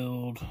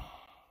Unparalleled.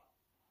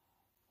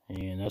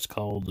 And that's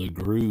called the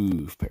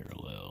Groove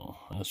Parallel.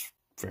 That's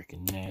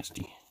freaking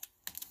nasty.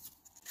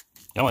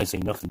 Y'all ain't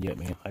seen nothing yet,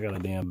 man. I got a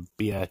damn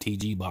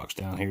BITG box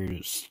down here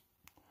that's,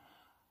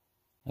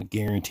 I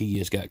guarantee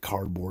it's got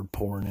cardboard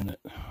pouring in it.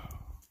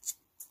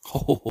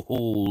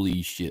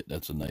 Holy shit,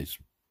 that's a nice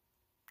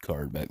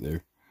card back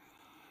there.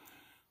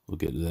 We'll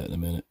get to that in a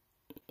minute.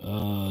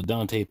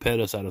 Dante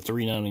Pettis out of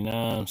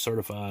 $3.99,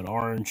 certified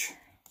orange.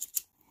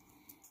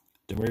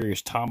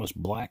 Demarius Thomas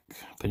Black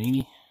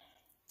Panini.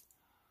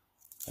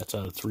 That's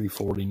out of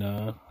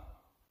 $3.49.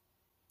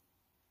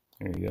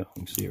 There you go. You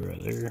can see it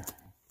right there.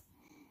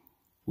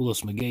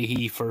 Willis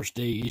McGahee, first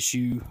day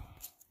issue.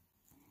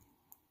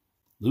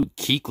 Luke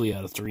Kuechly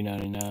out of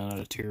 $3.99 out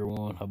of Tier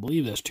 1. I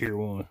believe that's Tier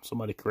 1.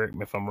 Somebody correct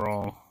me if I'm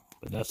wrong.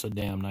 But that's a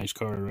damn nice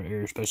card right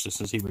here, especially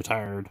since he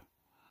retired.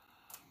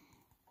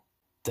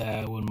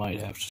 That one might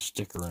have to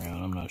stick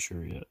around. I'm not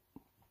sure yet.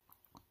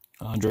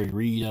 Andre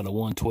Reed out of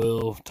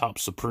 112. Top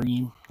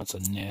Supreme. That's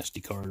a nasty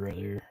card right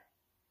there.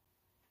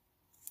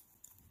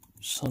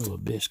 Son of a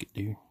biscuit,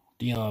 dude.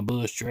 Deion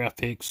Bush draft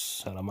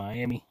picks out of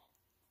Miami.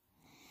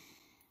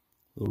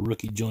 Little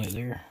rookie joint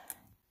there.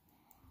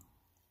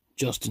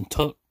 Justin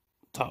Tuck.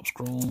 Top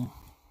Chrome.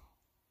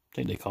 I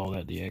think they call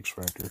that the X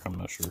Factor. I'm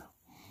not sure.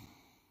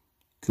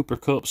 Cooper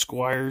Kupp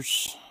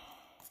Squires.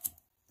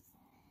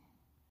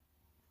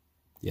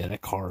 Yeah,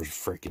 that car is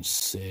freaking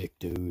sick,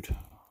 dude.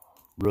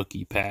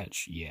 Rookie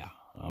patch. Yeah,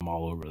 I'm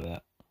all over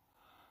that.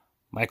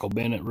 Michael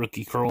Bennett,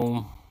 rookie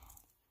chrome.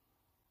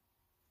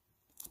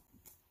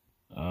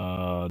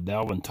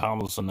 Dalvin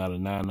Tomlinson out of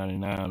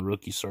 $9.99,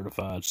 rookie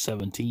certified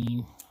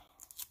 17.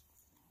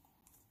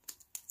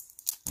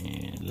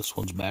 And this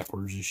one's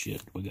backwards as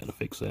shit. We got to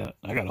fix that.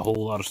 I got a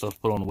whole lot of stuff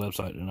put on the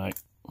website tonight.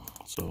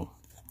 So,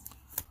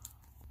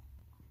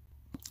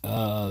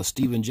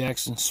 Steven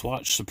Jackson,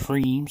 Swatch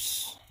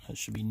Supremes. That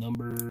should be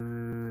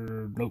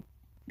number... Nope,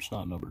 it's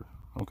not numbered.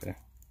 Okay.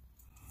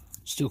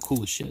 Still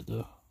cool as shit,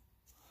 though.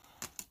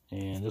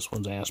 And this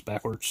one's ass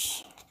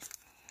backwards.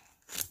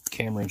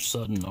 Cameron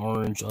Sutton,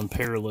 orange,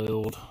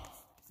 unparalleled.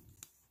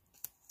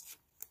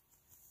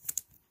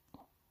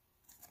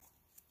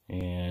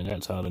 And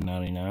that's out of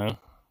 99.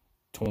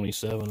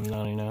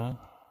 27.99.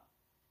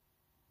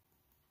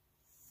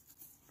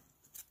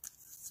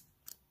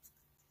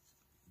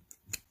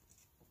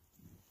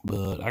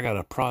 But I got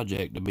a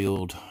project to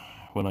build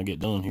when I get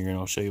done here, and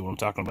I'll show you what I'm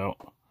talking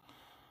about.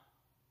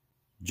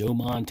 Joe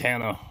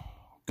Montana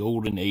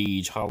Golden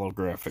Age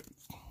holographic.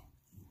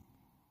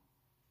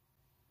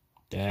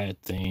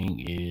 That thing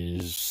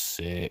is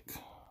sick.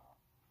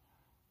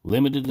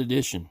 Limited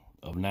edition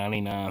of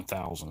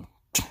 99,000.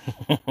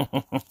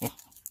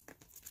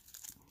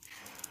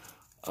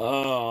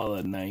 Oh,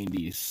 the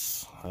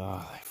 90s.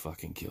 Oh, they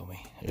fucking kill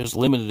me. It was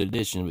limited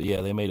edition, but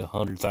yeah, they made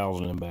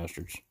 100,000 of them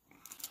bastards.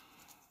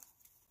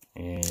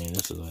 And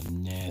this is a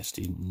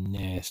nasty,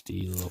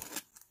 nasty little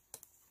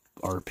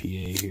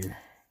RPA here.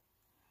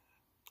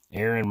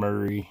 Aaron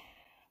Murray,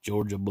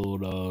 Georgia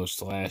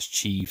Bulldogs /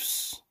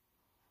 Chiefs.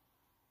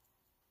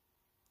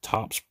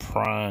 Topps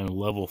Prime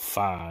level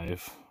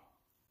 5.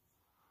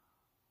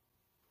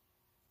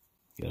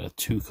 Got a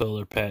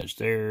 2-color patch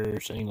there.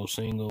 Single,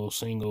 single,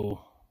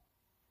 single.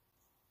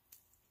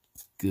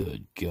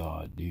 Good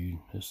God, dude.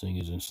 This thing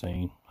is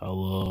insane. I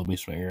love me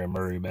some Aaron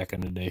Murray back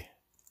in the day.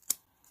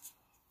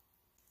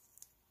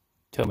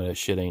 Tell me that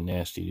shit ain't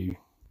nasty, dude.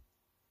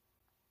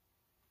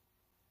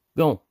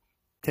 Go on.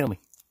 Tell me.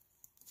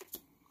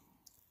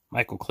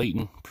 Michael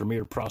Clayton,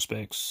 Premier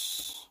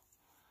Prospects.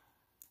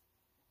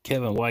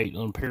 Kevin White,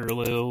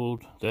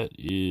 Unparalleled. That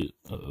is...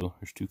 Uh-oh,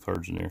 there's 2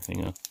 cards in there.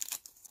 Hang on.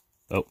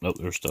 Oh, nope,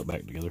 they're stuck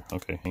back together.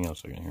 Okay, hang on a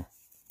second here.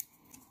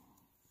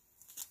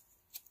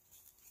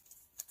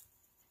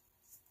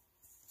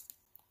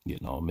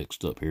 Getting all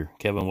mixed up here.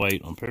 Kevin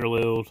White,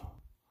 Unparalleled.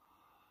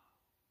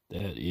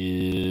 That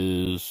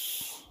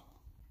is...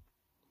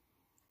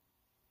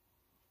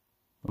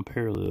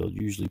 Unparalleled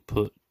usually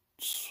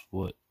puts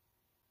what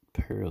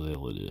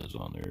parallel it is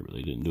on there, but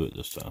they didn't do it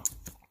this time.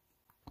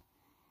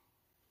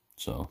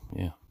 So,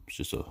 yeah, it's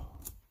just a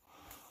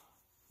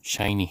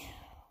shiny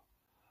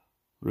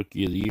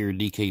Rookie of the Year,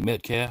 DK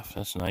Metcalf.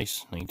 That's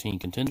nice. 19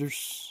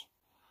 contenders.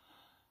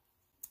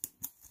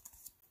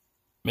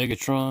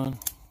 Megatron.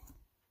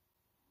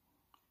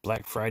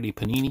 Black Friday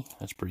Panini.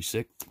 That's pretty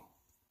sick.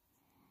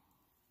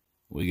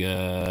 We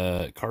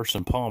got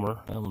Carson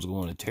Palmer. That one's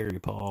going to Terry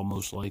Paul,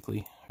 most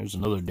likely. There's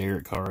another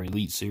Derek Carr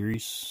Elite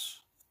Series.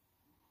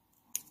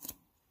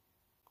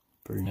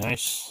 Pretty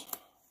nice.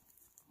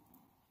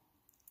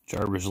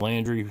 Jarvis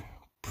Landry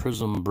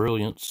Prism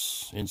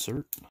Brilliance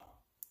insert.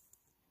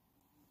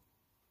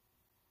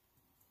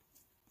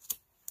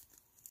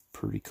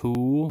 Pretty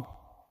cool.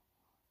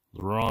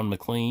 LeRon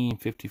McLean,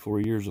 54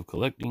 years of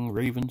collecting.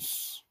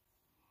 Ravens.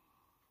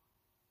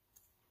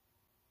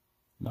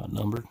 Not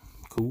numbered.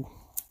 Cool.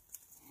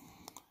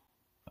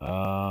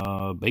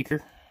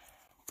 Baker.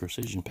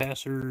 Precision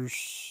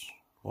Passers.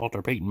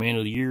 Walter Payton, Man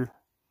of the Year.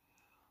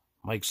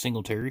 Mike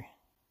Singletary.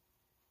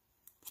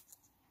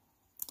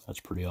 That's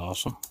pretty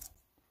awesome.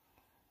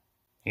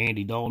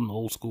 Andy Dalton,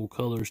 Old School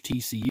Colors,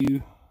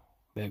 TCU.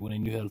 Back when they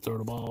knew how to throw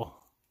the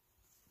ball.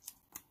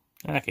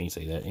 I can't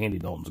say that. Andy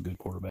Dalton's a good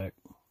quarterback.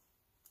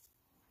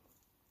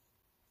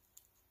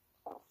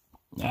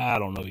 I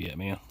don't know yet,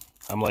 man.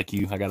 I'm like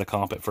you. I got a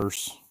comp at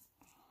first.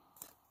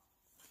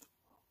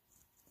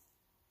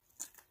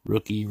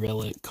 Rookie,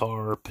 Relic,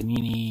 Carr,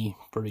 Panini.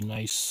 Pretty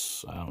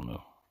nice. I don't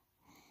know.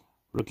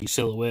 Rookie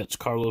Silhouettes,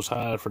 Carlos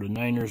Hyde for the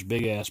Niners.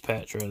 Big-ass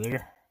patch right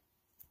there.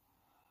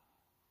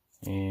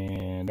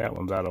 And that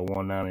one's out of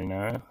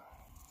 199.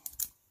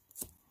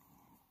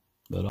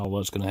 But all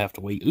that's going to have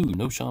to wait. Ooh,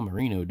 no Sean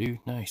Marino, dude.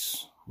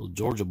 Nice. Little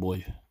Georgia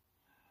boy.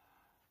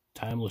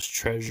 Timeless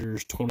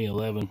Treasures,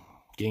 2011.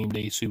 Game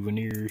Day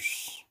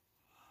Souvenirs.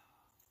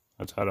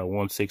 That's out of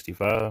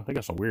 165. They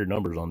got some weird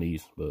numbers on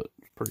these, but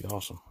it's pretty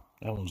awesome.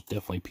 That one's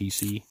definitely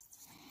PC.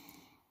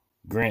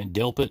 Grant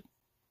Delpit,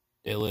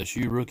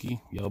 LSU rookie.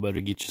 Y'all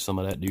better get you some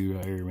of that dude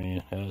right here,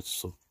 man.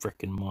 That's a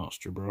freaking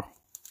monster, bro.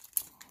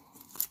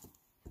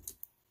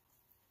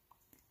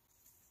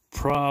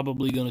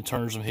 Probably going to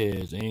turn some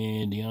heads.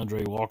 And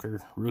DeAndre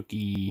Walker,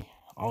 rookie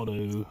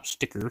auto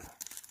sticker.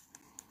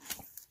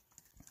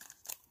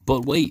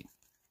 But wait,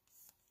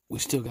 we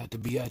still got the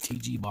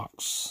BITG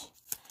box.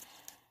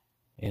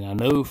 And I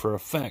know for a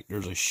fact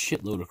there's a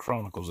shitload of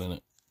Chronicles in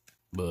it.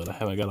 But I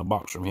haven't got a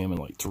box from him in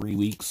like 3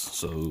 weeks.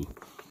 So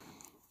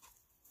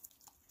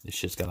this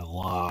shit's got a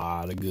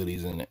lot of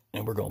goodies in it.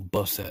 And we're going to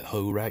bust that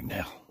hoe right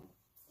now.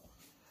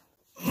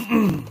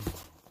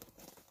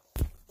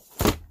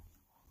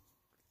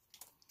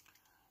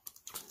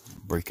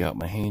 Break out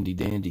my handy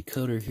dandy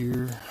cutter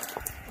here.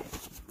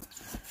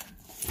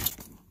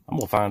 I'm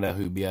going to find out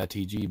who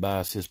BITG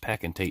buys his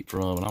packing tape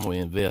from, and I'm going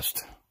to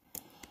invest.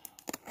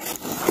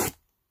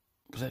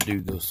 Because that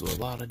dude goes through a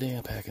lot of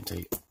damn packing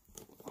tape.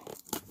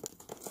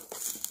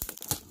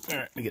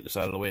 Alright, let me get this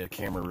out of the way of the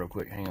camera real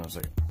quick. Hang on a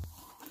second.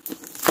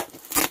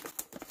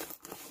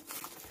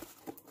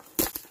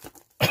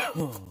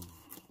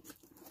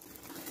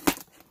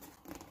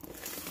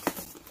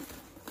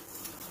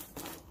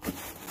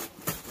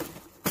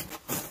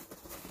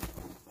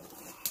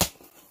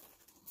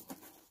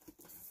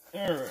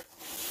 Alright.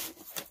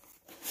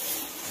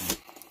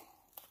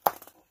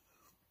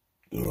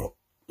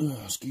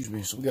 Excuse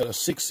me. So we got a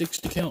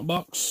 660 count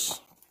box.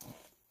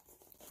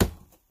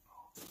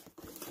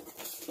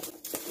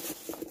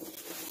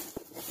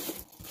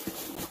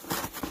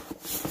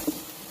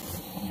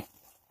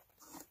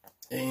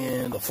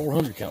 And the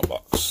 400 count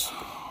box.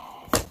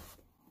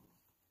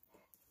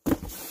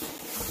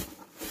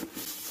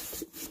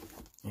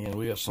 And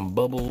we got some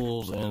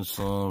bubbles and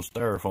some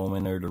styrofoam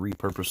in there to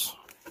repurpose.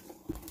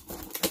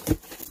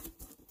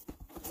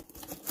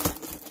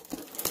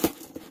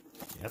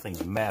 Yeah, that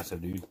thing's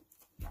massive, dude.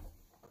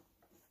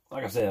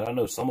 Like I said, I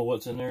know some of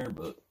what's in there,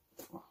 but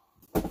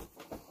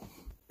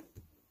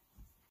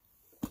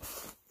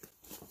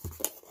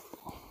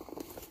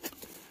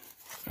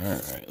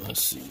alright,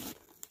 let's see.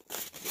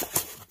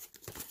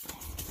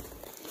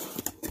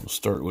 We'll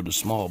start with the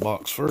small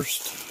box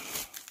first.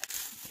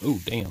 Oh,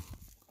 damn.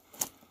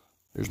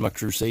 There's my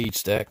Crusade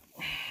stack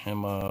and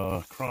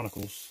my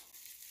Chronicles.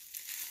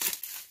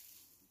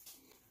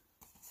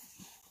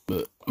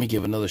 But let me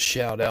give another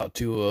shout out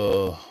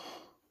to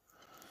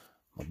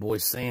my boy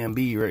Sam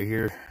B right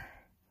here.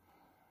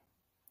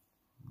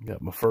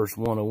 Got my first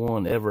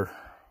 101 ever.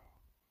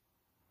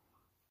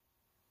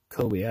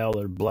 Kobe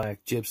Allard,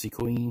 Black Gypsy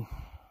Queen.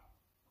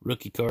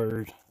 Rookie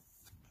card.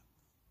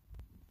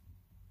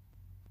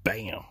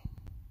 Bam.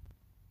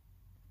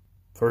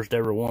 First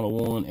ever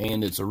 101,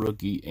 and it's a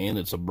rookie, and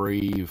it's a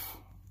Brave.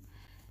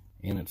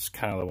 And it's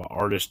kind of an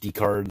artisty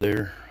card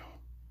there.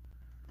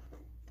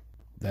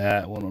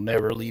 That one will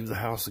never leave the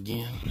house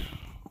again.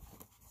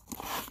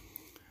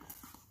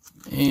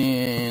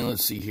 And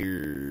let's see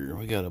here.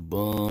 We got a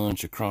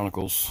bunch of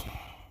Chronicles.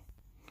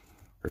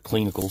 Or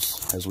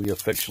Cleanicles, as we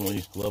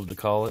affectionately love to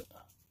call it.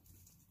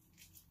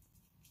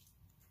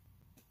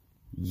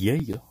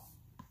 Yeah.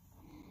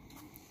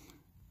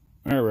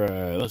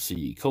 Alright, let's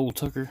see. Cole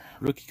Tucker,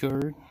 rookie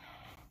card.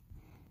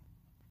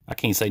 I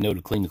can't say no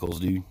to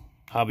Cleanicles, dude.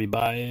 Hobby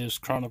Bias,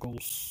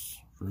 Chronicles,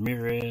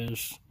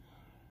 Ramirez,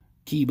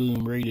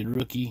 Keyboom rated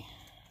rookie.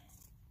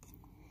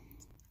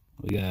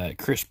 We got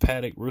Chris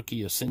Paddock,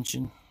 rookie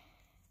Ascension.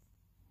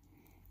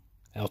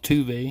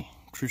 Altuve,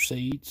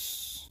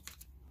 Crusades.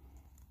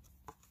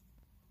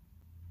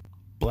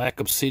 Black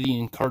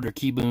Obsidian, Carter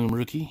Keyboom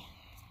rookie.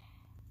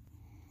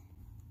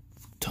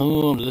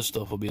 Tons of this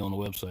stuff will be on the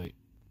website.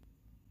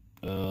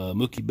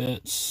 Mookie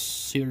Betts,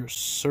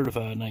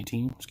 certified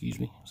 19, excuse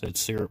me. Said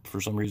syrup for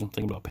some reason.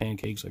 Thinking about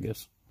pancakes, I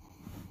guess.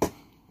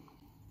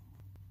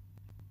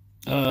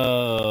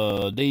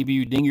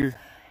 Debut Dinger,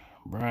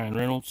 Brian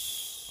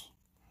Reynolds.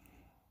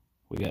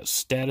 We got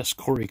Status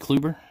Corey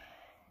Kluber,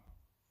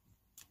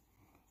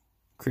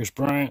 Chris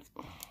Bryant,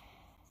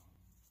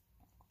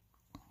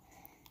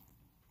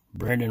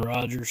 Brandon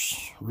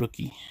Rogers,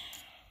 rookie,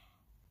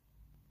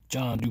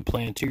 John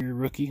Duplantier,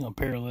 rookie,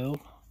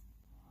 unparalleled.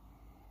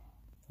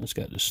 It's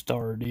got the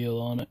star deal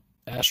on it.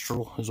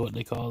 Astral is what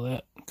they call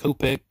that.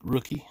 Kopech,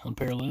 rookie,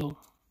 unparalleled.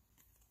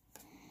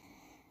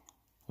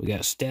 We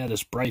got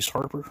Status Bryce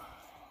Harper,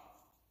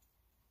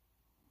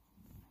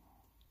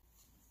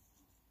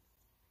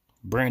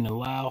 Brandon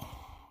Lau,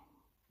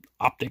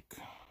 Optic,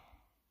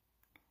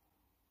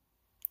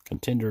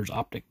 Contenders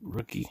Optic,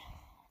 rookie,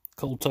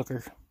 Kyle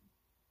Tucker,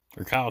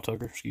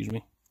 excuse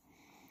me.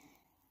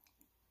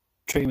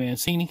 Trey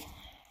Mancini.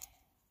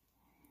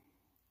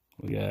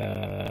 We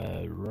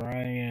got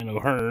Ryan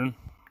O'Hearn.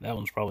 That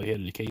one's probably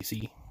headed to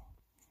KC.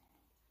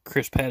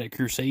 Chris Paddock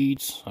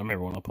Crusades. I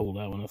remember when I pulled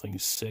that one. That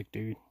thing's sick,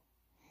 dude.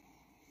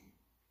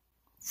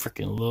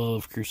 Freaking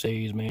love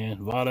Crusades, man.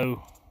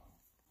 Votto.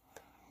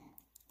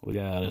 We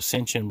got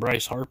Ascension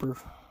Bryce Harper.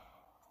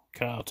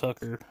 Kyle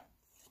Tucker.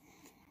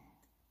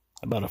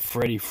 How about a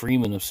Freddie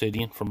Freeman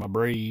Obsidian for my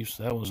Braves?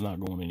 That one's not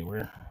going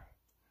anywhere.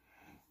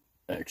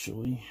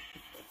 Actually,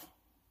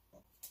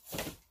 I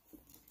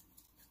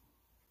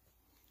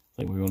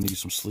think we're going to need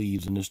some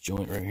sleeves in this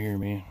joint right here,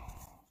 man.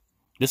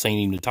 This ain't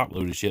even the top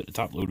load of shit. The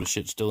top load of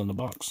shit's still in the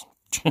box.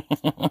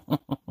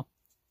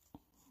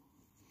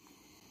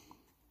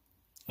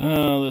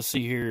 Let's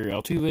see here.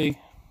 Altuve.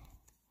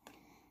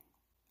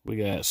 We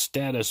got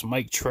Status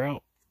Mike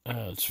Trout.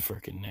 It's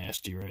freaking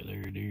nasty right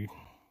there, dude.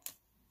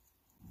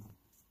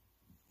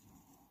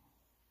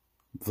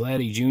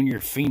 Vladdy Jr.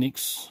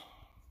 Phoenix.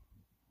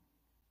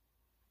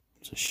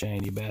 It's a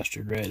shiny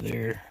bastard right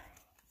there.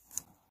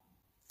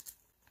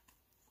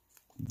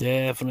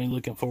 Definitely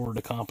looking forward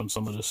to comping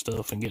some of this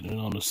stuff and getting it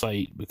on the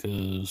site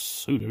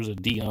because, ooh, there's a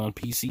Dion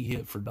PC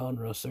hit for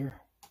Donruss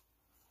there.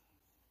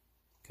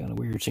 Kind of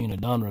weird seeing a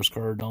Donruss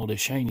card and all this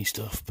shiny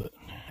stuff, but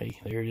hey,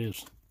 there it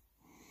is.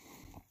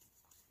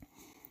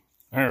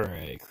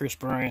 Alright, Chris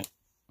Bryant,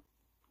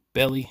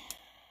 Belly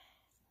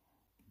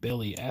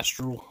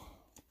Astral,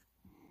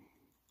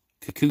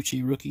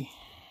 Kikuchi rookie,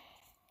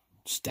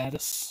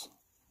 Status,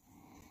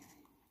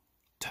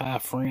 Ty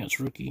France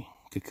rookie,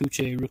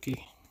 Kikuchi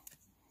rookie,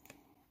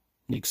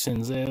 Nick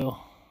Senzel,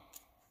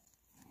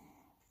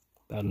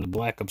 out in the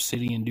Black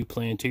Obsidian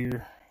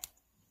Duplantier,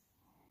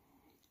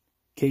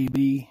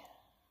 KB,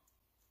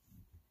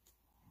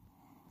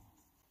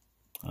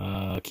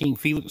 King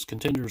Felix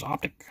Contenders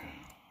Optic,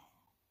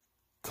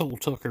 Cole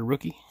Tucker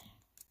rookie,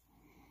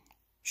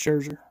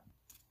 Scherzer,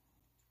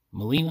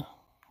 Molina,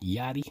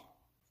 Yachty.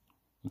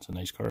 That's a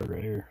nice card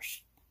right here.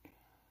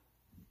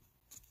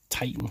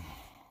 Titan.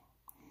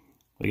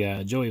 We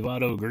got Joey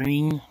Votto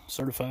green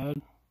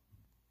certified.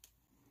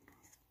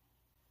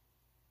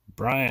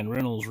 Brian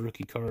Reynolds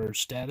rookie card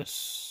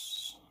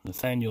Status.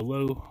 Nathaniel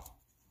Lowe.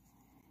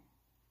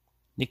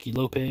 Nicky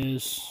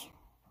Lopez.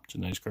 It's a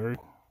nice card.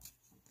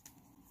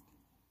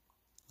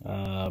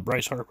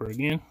 Bryce Harper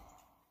again.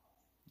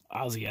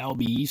 Ozzy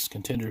Albies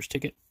Contenders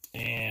ticket.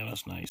 And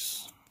that's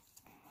nice.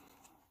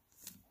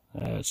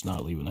 That's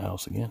not leaving the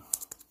house again.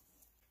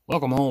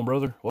 Welcome home,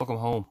 brother. Welcome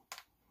home.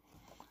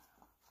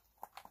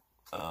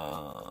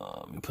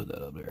 Let me put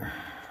that up there.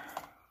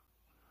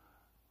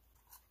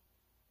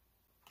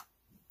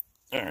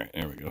 Alright,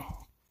 there we go.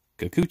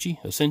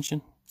 Kikuchi,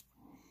 Ascension.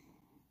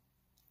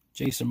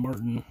 Jason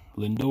Martin,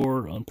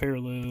 Lindor,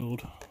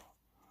 unparalleled.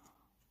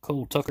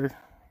 Cole Tucker.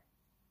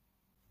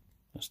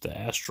 That's the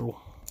Astral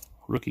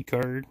rookie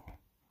card.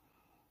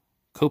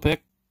 Kopech.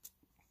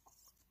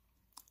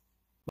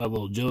 My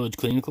little Judge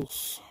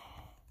Clinicals.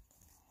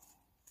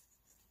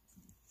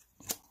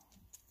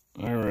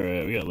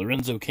 Alright, we got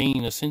Lorenzo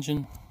Cain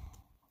Ascension.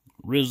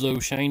 Rizzo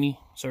Shiny,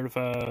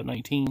 certified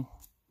 19.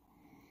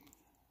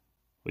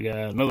 We got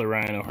another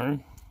Ryan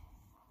O'Hearn.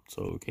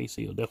 So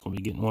Casey will definitely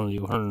be getting one of the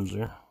O'Hearns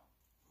there.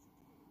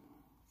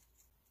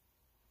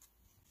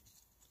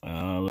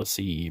 Let's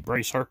see,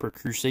 Bryce Harper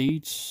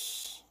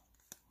Crusades.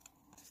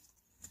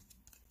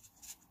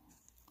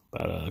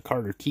 About a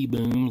Carter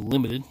Keyboom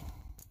Limited.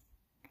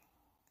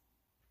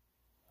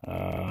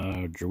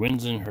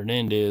 Jerwinson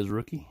Hernandez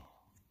rookie.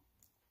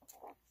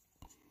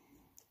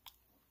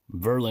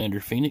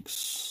 Verlander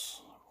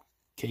Phoenix.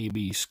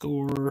 KB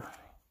Score.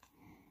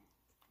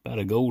 About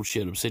a gold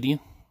shit Obsidian.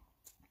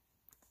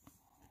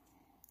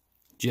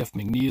 Jeff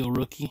McNeil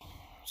rookie.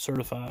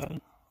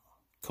 Certified.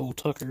 Cole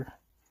Tucker.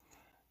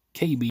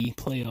 KB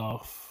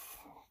Playoff.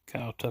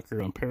 Kyle Tucker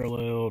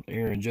unparalleled.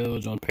 Aaron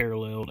Judge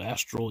unparalleled.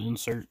 Astral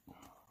insert.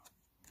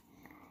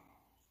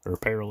 Or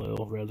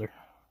parallel rather.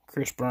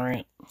 Chris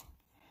Bryant.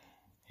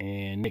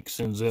 And Nick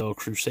Senzel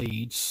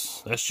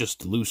Crusades. That's just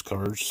the loose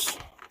cards.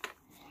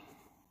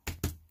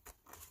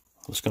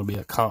 It's going to be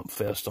a comp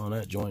fest on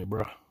that joint,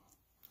 bro.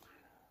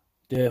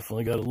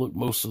 Definitely got to look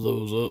most of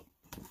those up.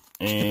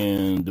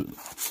 And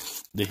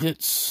the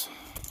hits.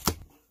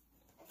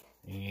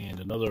 And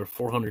another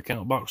 400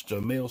 count box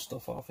to mail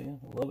stuff off in.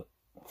 I love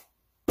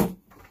it.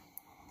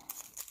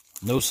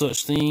 No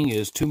such thing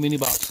as too many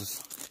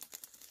boxes.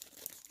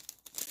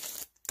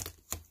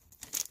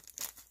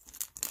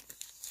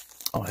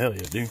 Oh, hell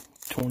yeah, dude.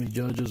 20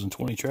 Judges and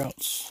 20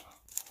 Trouts.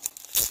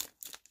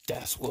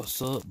 That's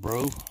what's up,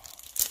 bro.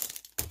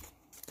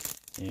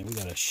 And we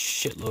got a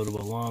shitload of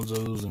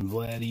Alonsos and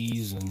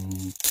Vladdies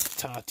and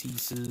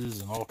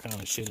Tatises and all kind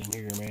of shit in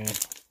here, man.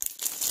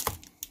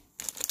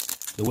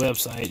 The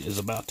website is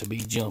about to be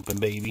jumping,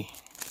 baby.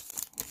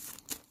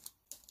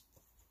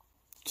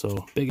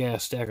 So, big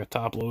ass stack of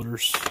top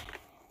loaders.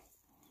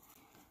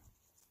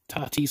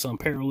 Tatis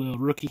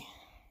Unparalleled Rookie.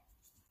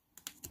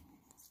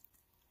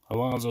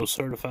 Alonso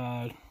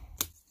Certified.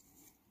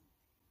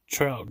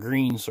 Trout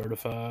Green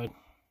Certified.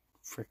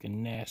 Freaking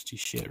nasty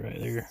shit right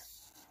there.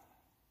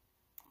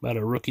 About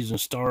a Rookies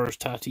and Stars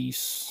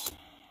Tatis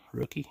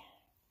Rookie.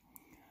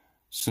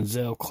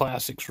 Senzel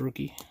Classics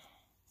Rookie.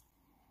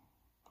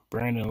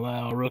 Brandon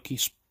Lau Rookie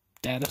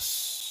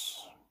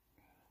Status.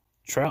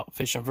 Trout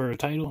fishing for a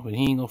title, but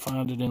he ain't gonna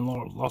find it in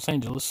Los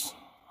Angeles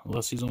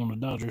unless he's on the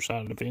Dodger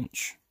side of the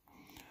bench.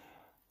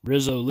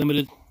 Rizzo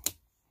Limited.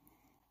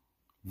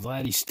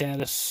 Vladdy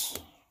Status.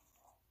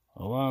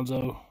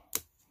 Alonso.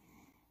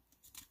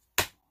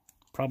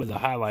 Probably the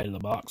highlight of the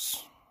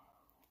box.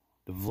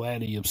 The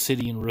Vladdy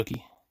Obsidian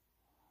Rookie.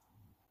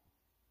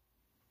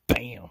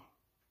 Bam.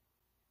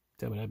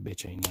 Tell me that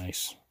bitch ain't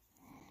nice.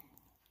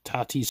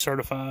 Tatis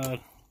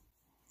Certified.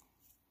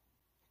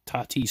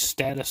 Tatis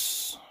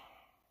Status.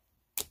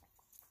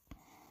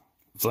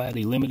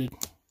 Vladdy Limited.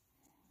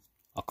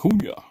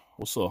 Acuna.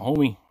 What's up,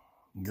 homie?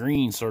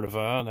 Green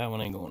Certified. That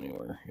one ain't going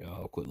anywhere.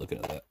 Y'all quit looking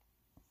at that.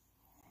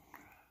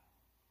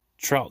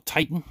 Trout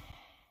Titan.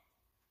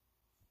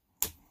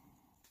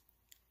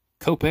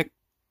 Kopech.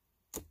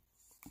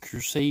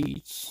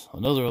 Crusades.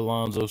 Another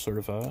Alonso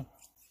Certified.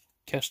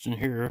 Keston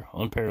Hiura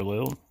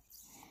Unparalleled.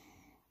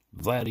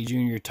 Vladdy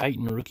Jr.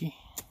 Titan Rookie.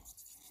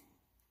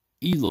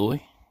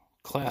 Eloy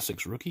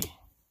Classics Rookie.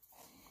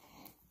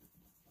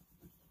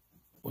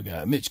 We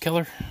got Mitch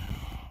Keller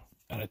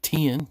out of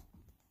 10.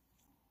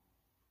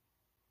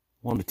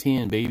 1 to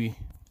 10, baby.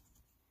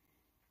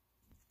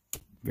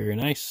 Very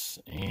nice.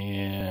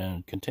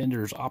 And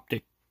Contenders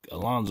Optic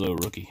Alonso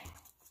Rookie.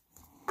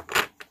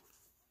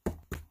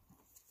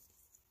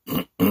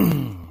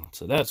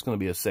 So that's going to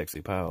be a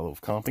sexy pile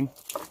of comping.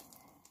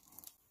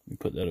 Let me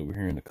put that over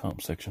here in the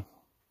comp section.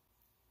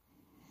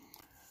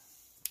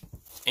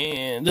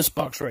 And this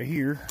box right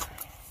here,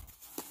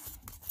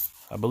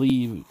 I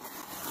believe,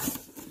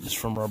 is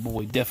from our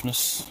boy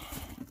Deafness.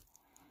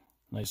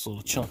 Nice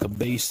little chunk of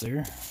base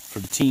there for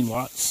the team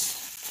lots.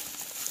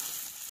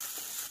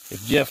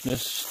 If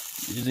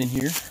Deafness is in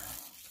here,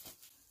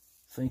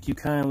 thank you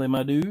kindly,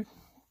 my dude.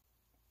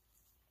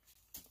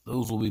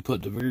 Those will be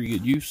put to very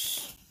good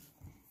use.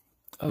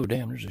 Oh,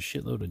 damn, there's a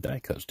shitload of die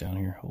cuts down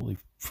here. Holy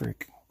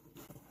frick.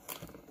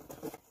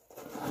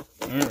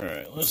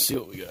 Alright, let's see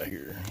what we got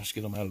here. Let's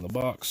get them out of the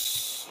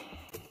box.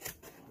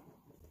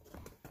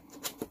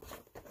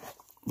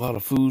 A lot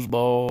of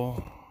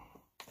foosball.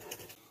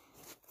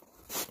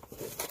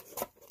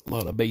 A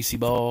lot of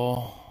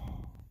baseball.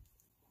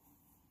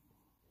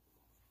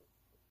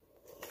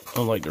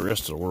 Unlike the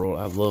rest of the world,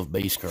 I love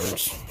base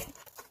cards.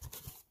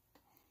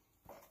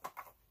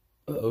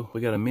 Uh-oh,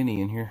 we got a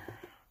mini in here.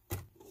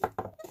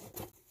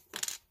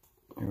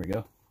 There we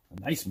go. A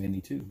nice mini,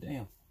 too.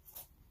 Damn.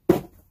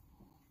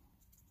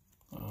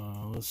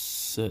 Let's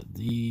set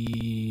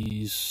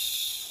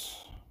these.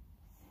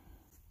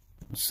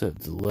 Let's set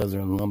the leather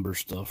and lumber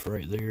stuff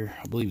right there.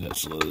 I believe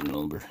that's leather and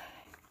lumber.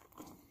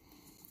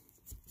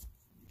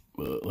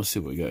 But let's see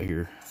what we got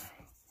here.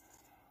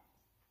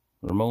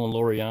 Ramon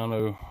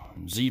Laureano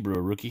Zebra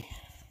Rookie.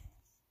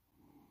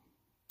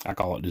 I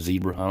call it the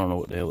Zebra. I don't know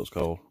what the hell it's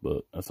called,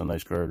 but that's a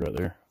nice card right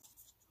there.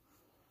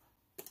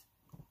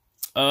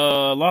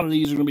 A lot of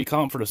these are going to be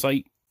comp for the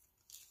site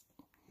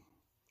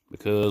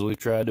because we've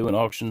tried doing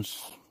auctions,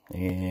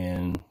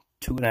 and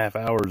 2.5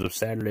 hours of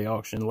Saturday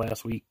auction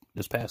last week,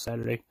 this past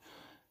Saturday,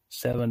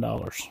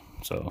 $7.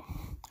 So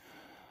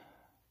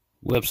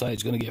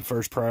website's going to get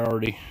first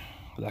priority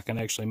because I can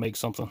actually make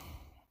something.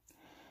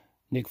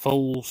 Nick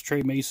Foles,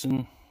 Trey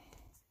Mason.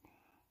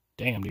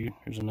 Damn, dude,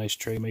 there's a nice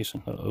Trey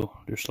Mason. Uh-oh,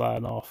 they're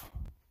sliding off.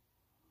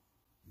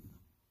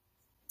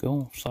 Go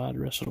on, slide the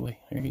rest of the way.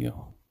 There you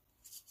go.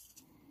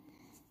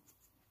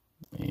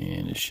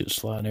 And this shit's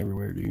sliding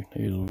everywhere, dude.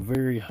 There's a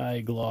very high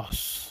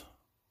gloss.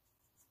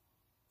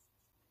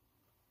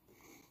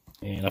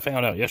 And I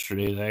found out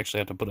yesterday that I actually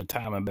have to put a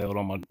timing belt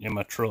on in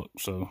my truck,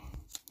 so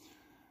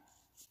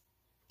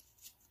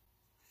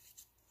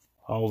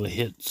all the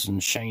hits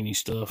and shiny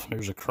stuff.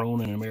 There's a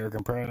Cronin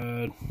American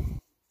Pride.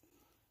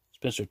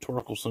 Spencer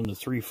Torkelson to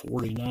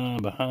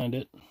 349 behind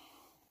it.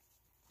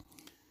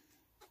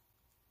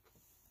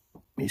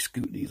 Let me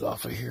scoot these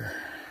off of here.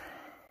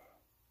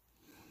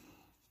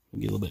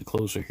 Get a little bit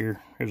closer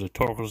here. Here's a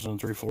Torkelson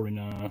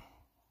 349.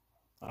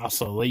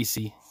 Asa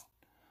Lacy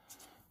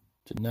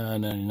to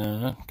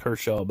 9.99.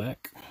 Kershaw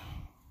back.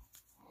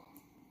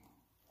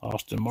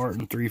 Austin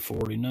Martin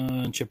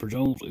 349. Chipper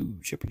Jones. Ooh,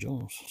 Chipper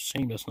Jones.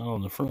 Shame that's not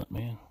on the front,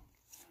 man.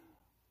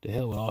 The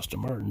hell with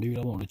Austin Martin, dude.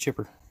 I want a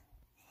chipper.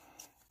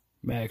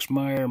 Max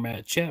Meyer,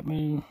 Matt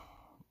Chapman,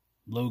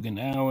 Logan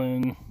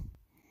Allen,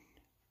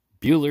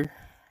 Bueller,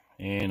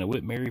 and a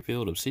Whit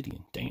Merrifield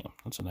Obsidian. Damn,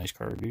 that's a nice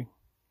card, dude.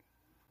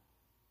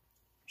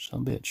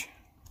 Some bitch.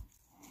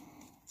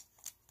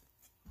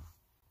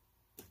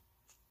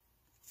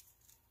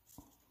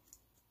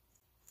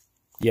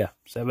 Yeah,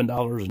 $7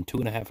 in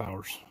 2.5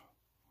 hours.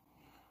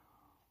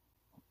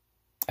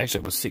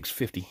 Actually, it was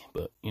 $6.50,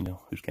 but you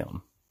know who's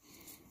counting.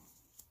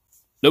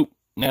 Nope,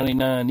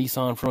 99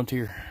 Nissan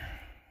Frontier.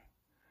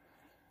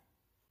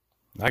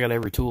 I got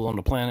every tool on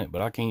the planet,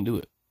 but I can't do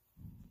it.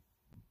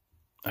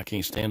 I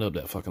can't stand up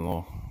that fucking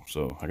long,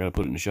 so I gotta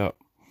put it in the shop.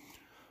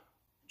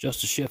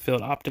 Justice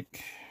Sheffield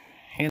Optic,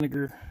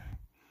 Haniger,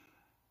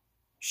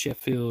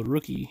 Sheffield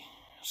Rookie,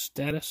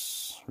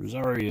 Status,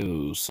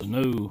 Rosario,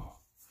 Sano,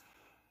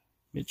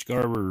 Mitch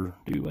Garber.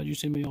 Dude, why'd you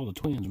send me all the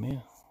twins,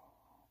 man?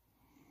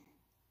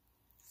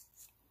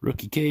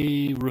 Rookie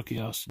K, Rookie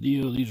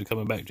Astudillo. These are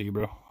coming back to you,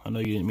 bro. I know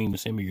you didn't mean to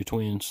send me your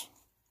twins.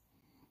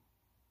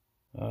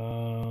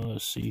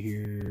 Let's see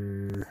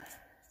here.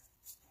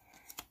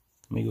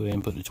 Let me go ahead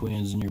and put the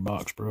twins in your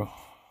box, bro.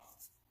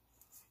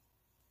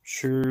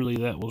 Surely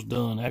that was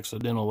done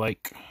accidental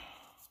like.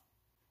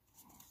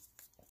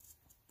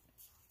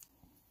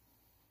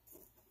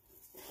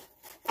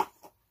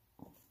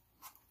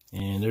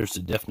 And there's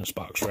the deafness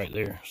box right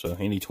there. So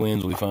any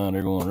twins we find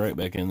are going right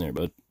back in there,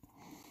 bud.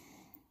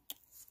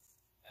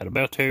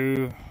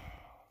 Adalberto,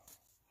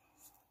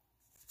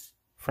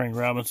 Frank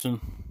Robinson,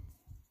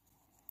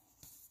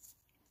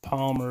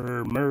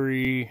 Palmer,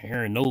 Murray,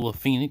 Aaron Nola,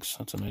 Phoenix.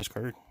 That's a nice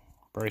card.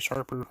 Bryce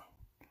Harper,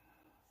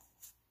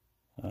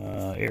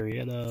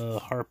 Arrieta,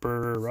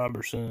 Harper,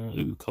 Robertson.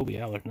 Ooh, Kobe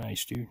Allard,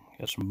 nice, dude.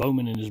 Got some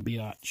Bowman in his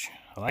biatch.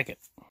 I like it.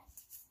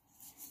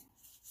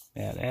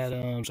 Matt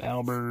Adams,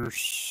 Albers,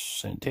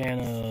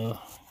 Santana.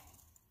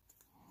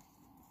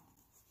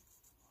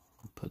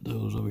 Put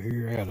those over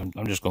here.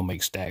 I'm just gonna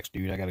make stacks,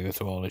 dude. I gotta go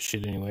through all this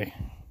shit anyway.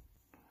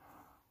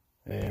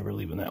 And we're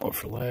leaving that one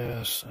for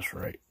last. That's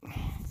right.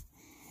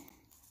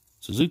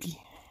 Suzuki,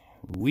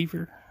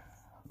 Weaver,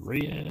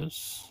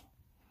 Reyes,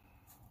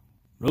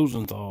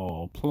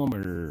 Rosenthal,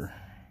 Plummer,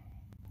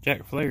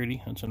 Jack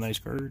Flaherty. That's a nice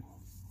card.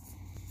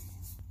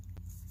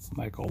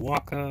 Michael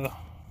Waka.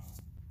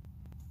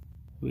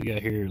 We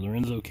got here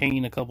Lorenzo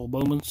Kane, a couple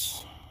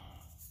Bowmans.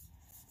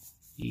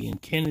 Ian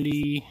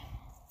Kennedy.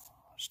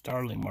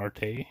 Starling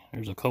Marte.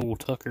 There's a Cole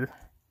Tucker.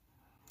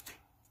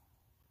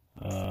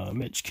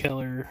 Mitch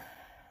Keller.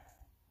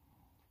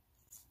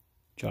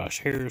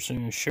 Josh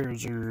Harrison.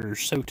 Scherzer.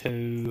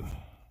 Soto.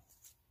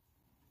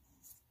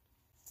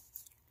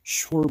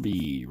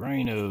 Schwarby.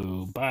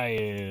 Rhino.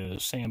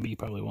 Baez. Sam B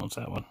probably wants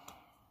that one.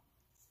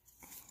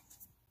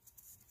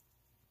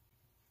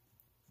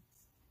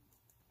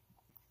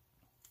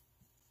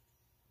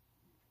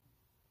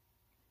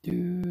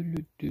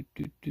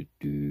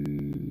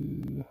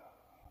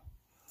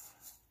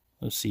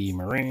 Let's see,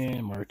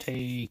 Moran,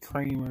 Marte,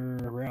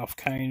 Kramer, Ralph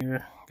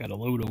Kiner. Got a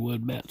load of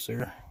wood bats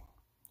there.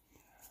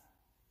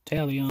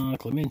 Talion,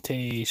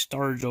 Clemente,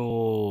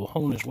 Stargell,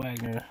 Honus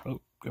Wagner. Oh,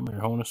 come here,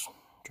 Honus.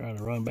 Trying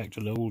to run back to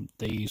the old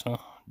days, huh?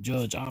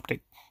 Judge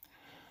Optic.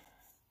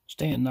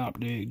 Stanton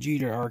Optic,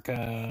 Jeter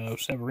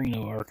Archives,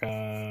 Severino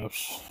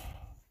Archives.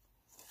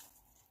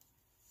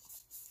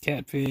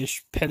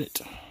 Catfish,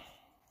 Pettit.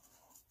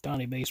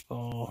 Donnie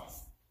Baseball.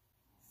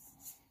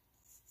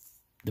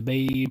 The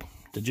Babe.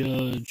 The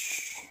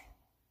Judge,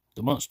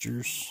 the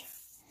Munsters,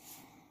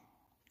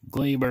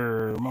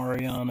 Glaber,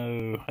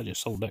 Mariano. I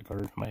just sold that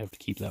card. Might have to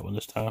keep that one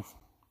this time.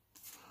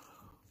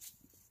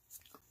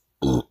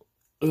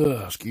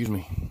 Excuse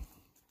me.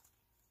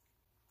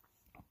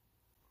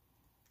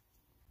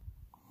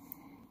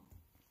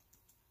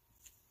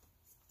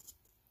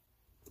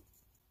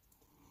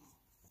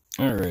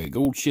 All right,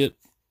 gold shit.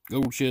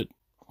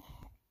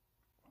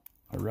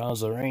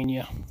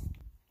 Arozarena,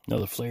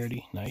 another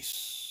Flaherty,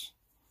 nice.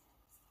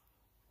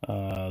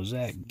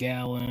 Zach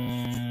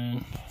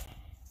Gallen.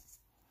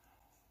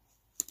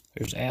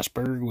 There's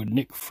Asperg with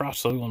Nick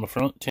Frasso on the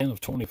front, 10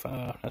 of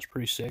 25. That's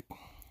pretty sick.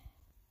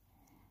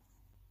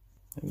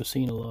 Haven't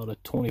seen a lot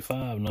of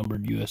 25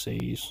 numbered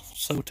USAs.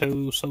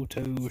 Soto,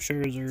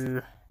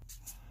 Scherzer,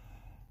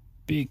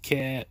 Big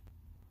Cat,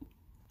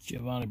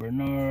 Giovanni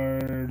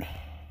Bernard.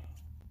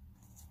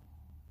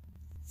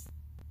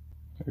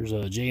 There's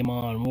a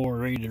Jamon Moore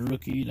rated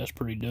rookie. That's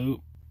pretty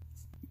dope.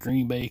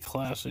 Green Bay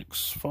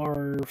Classics,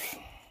 Favre.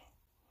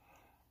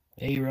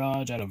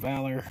 A-Rod out of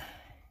Valor.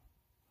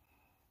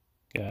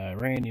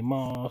 Got Randy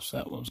Moss.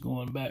 That one's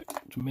going back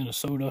to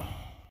Minnesota.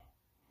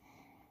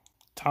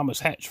 Thomas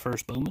Hatch,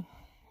 first Bowman.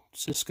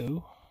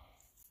 Cisco.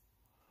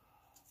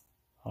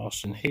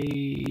 Austin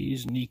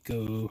Hayes. Nick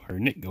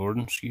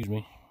Gordon, excuse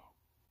me.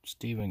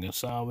 Steven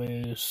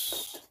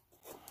Gonsalves.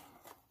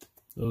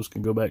 Those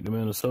can go back to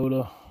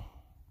Minnesota.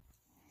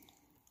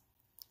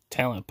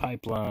 Talent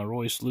Pipeline,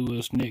 Royce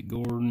Lewis, Nick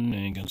Gordon,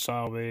 and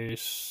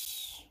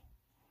Gonsalves.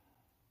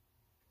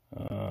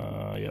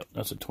 Yep,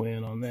 that's a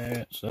twin on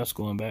that. So that's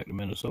going back to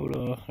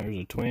Minnesota. There's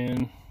a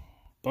twin.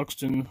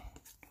 Buxton.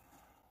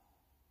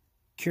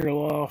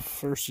 Kirilloff,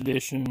 first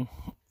edition.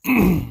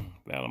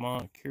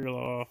 Valamont,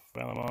 Kirilloff,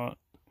 Valamont.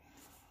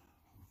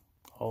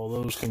 All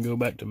those can go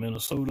back to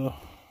Minnesota.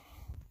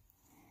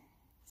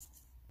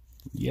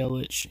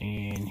 Yelich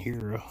and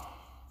Hira.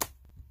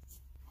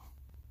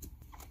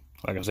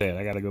 Like I said,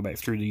 I got to go back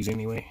through these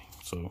anyway,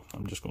 so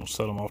I'm just going to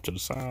set them off to the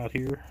side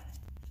here.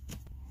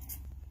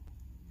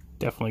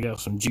 Definitely got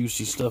some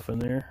juicy stuff in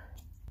there.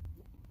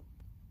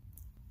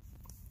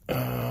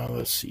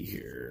 Let's see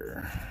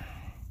here.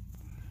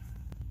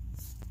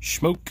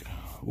 Smoke,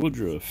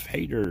 Woodruff,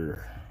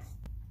 Hader.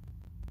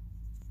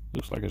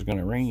 Looks like it's going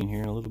to rain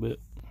here in a little bit.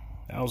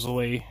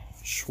 Alzolay,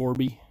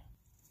 Schwarby,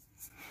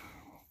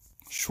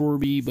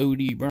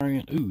 Bodie,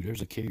 Bryant. Ooh,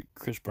 there's a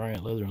Chris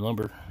Bryant leather and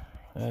lumber.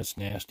 That's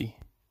nasty.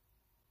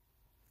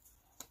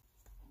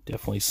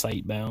 Definitely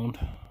sight bound.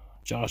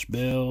 Josh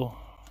Bell,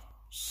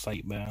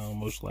 sight bound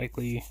most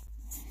likely.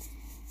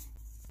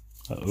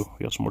 Uh-oh,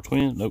 we got some more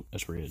Twins? Nope,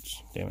 that's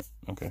Reds. Damn it.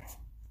 Okay.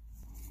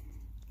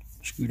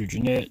 Scooter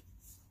Jeanette,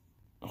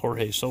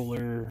 Jorge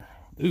Soler.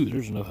 Ooh,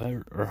 there's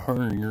another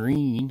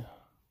green.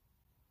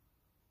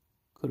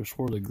 Could have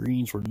swore the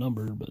greens were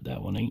numbered, but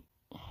that one ain't.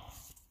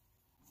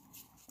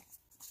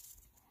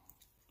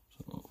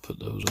 So I'll put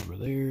those over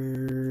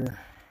there.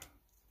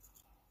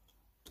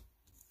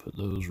 Put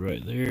those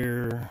right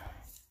there.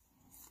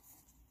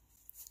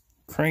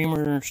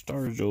 Kramer,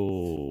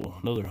 Stargell,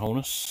 another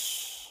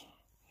Honus.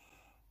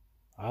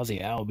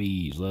 Ozzy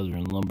Albies, leather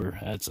and lumber.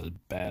 That's a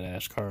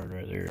badass card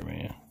right there,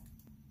 man.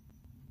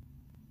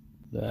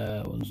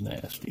 That one's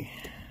nasty.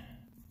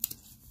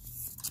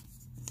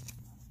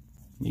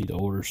 Need to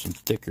order some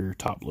thicker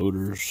top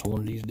loaders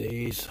one of these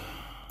days.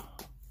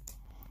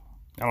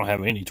 I don't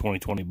have any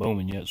 2020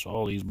 Bowman yet, so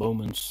all these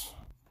Bowmans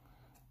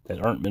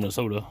that aren't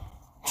Minnesota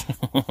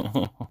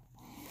are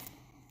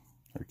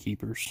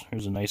keepers.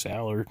 Here's a nice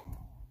Allard.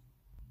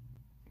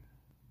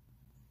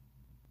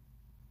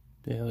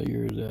 The hell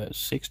year is that?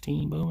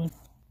 16 Bowman?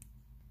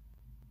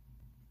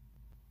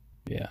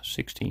 Yeah,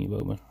 16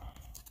 Bowman.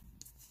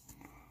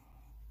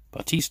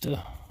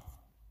 Bautista.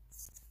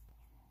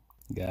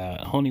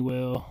 Got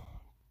Honeywell,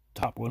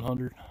 top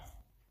 100.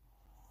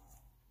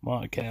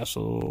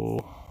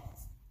 Montcastle.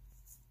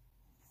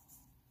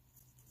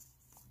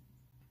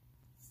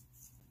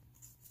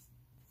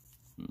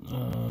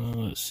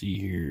 Let's see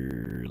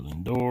here.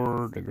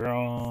 Lindor,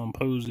 DeGrom,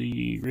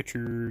 Posey,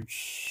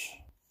 Richards,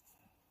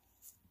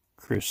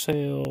 Chris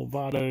Sale,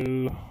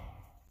 Votto,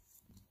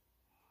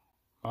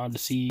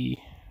 Mondesi,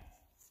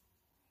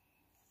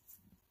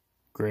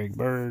 Greg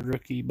Bird,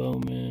 rookie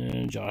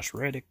Bowman, Josh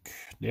Reddick,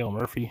 Dale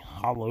Murphy,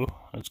 hollow.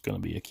 That's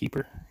going to be a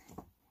keeper.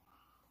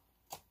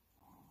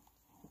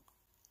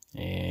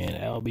 And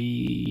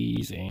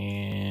Albies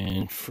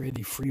and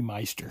Freddie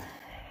Freemeister.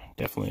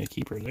 Definitely a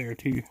keeper there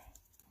too.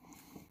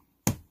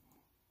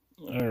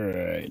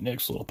 Alright,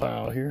 next little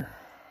pile here.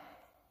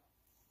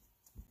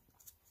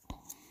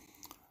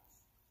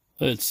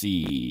 Let's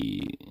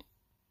see.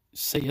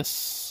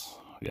 Sayas.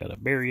 We got a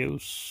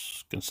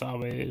Barrios,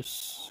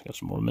 Gonzalez. Got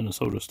some more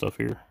Minnesota stuff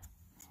here.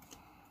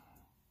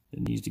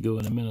 It needs to go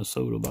in a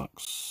Minnesota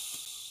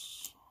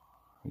box.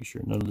 Make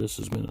sure none of this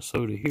is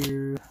Minnesota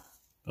here.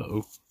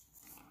 Uh-oh.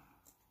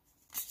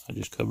 I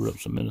just covered up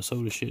some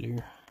Minnesota shit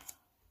here.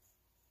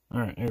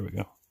 Alright, there we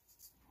go.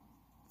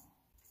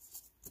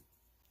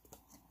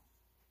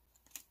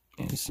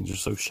 Man, these things are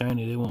so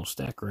shiny they won't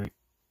stack right.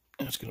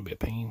 That's going to be a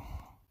pain.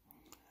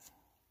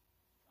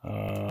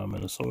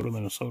 Minnesota.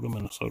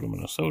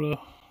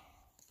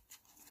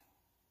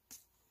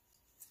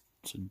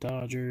 It's a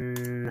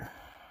Dodger.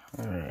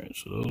 Alright,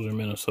 so those are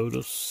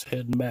Minnesotas.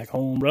 Heading back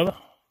home, brother.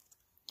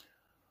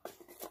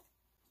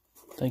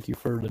 Thank you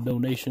for the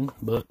donation,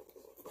 but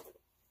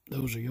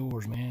those are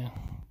yours, man.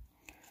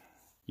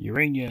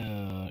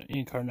 Urania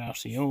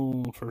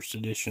Encarnacion, first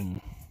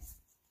edition.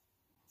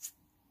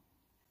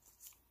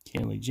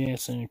 Kenley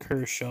Jansen,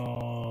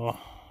 Kershaw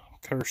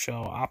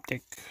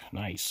Optic,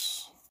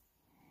 nice.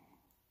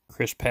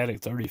 Chris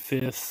Paddock,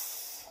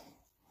 35th.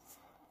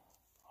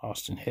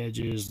 Austin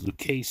Hedges, Luke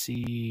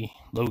Casey,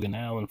 Logan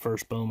Allen,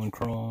 first Bowman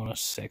Chrome,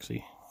 that's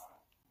sexy.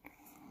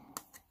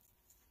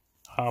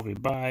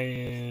 Javi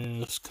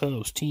Baez,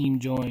 Cubs team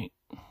joint.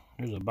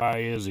 There's a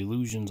Baez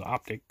Illusions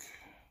Optic.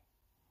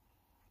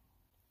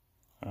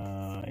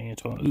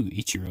 Antoine, ooh,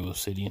 Ichiro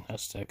Obsidian,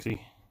 that's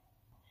sexy.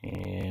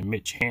 And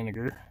Mitch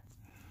Haniger.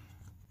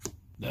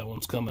 That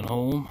one's coming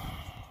home.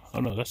 Oh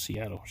no, that's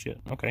Seattle. Shit.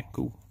 Okay,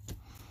 cool.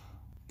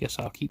 Guess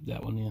I'll keep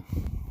that one in.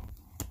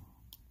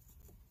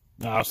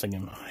 No, I was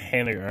thinking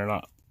Haniger, or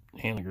not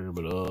Haniger,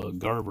 but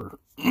Garver.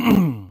 I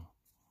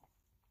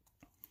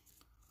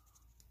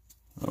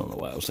don't know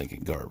why I was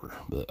thinking Garver,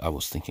 but I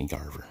was thinking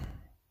Garver.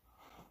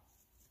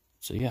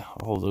 So yeah,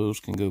 all those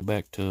can go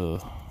back to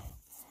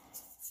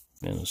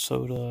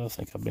Minnesota. I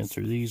think I've been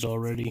through these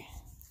already.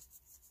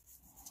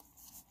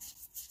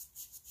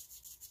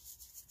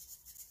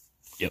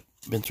 Yep,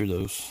 been through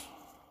those.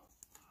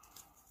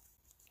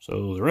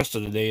 So the rest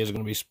of the day is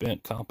going to be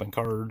spent comping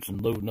cards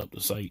and loading up the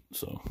site.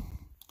 So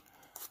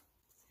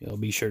y'all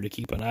be sure to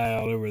keep an eye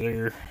out over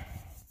there.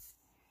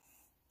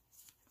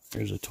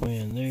 There's a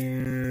twin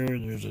there.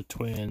 There's a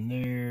twin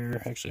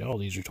there. Actually, all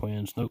these are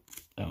twins. Nope,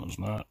 that one's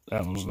not.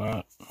 That one's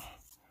not.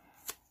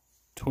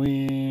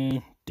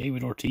 Twin.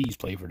 David Ortiz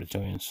played for the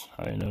Twins.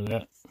 I didn't know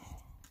that.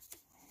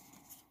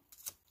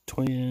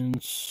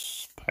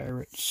 Twins.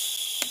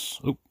 Pirates.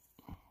 Oop.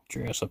 Get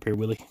your ass up here,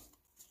 Willie.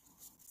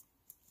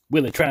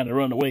 Willie trying to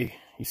run away.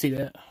 You see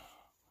that?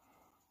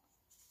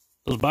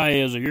 Those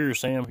Baez are yours,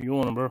 Sam. You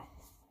want them, bro.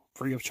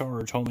 Free of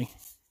charge, homie.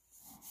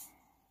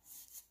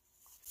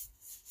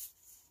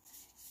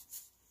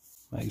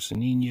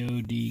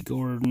 Maxinino, D.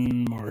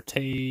 Gordon,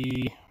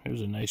 Marte.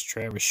 There's a nice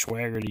Travis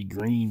Swaggerty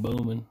green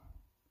Bowman.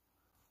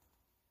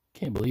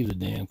 Can't believe the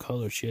damn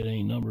color shit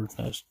ain't numbered.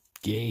 That's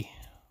gay.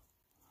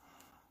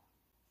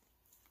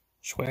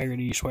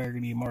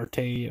 Swaggerty,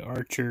 Marte,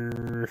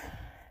 Archer,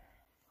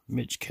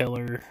 Mitch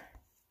Keller.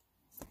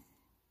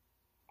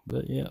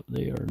 But yeah,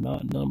 they are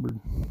not numbered.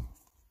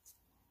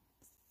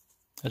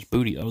 That's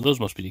booty. Oh, those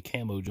must be the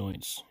camo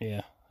joints.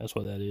 Yeah, that's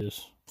what that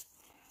is.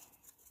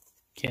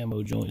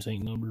 Camo joints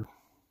ain't numbered.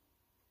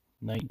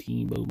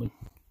 19 Bowman.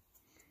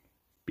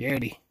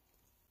 Beauty.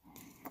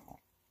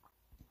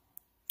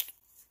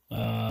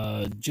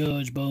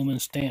 Judge Bowman,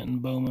 Stanton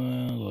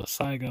Bowman,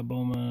 Losaiga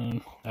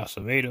Bowman,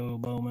 Acevedo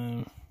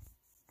Bowman,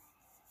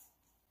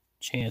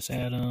 Chance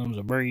Adams,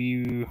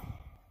 Abreu,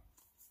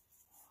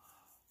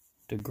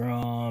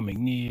 DeGrom,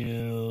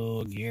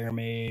 McNeil,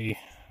 Guillerme,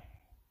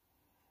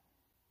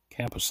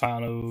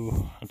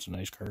 Camposano. That's a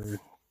nice card.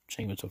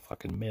 Shame it's a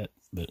fucking Met,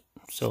 but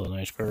still a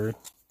nice card.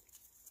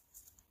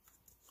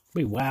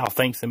 Hey, wow,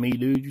 thanks to me,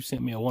 dude. You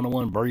sent me a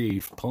 101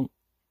 Brave, punk.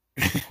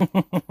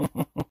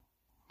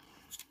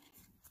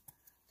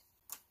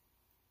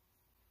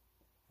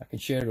 I can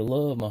share the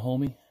love, my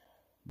homie.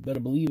 You better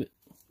believe it.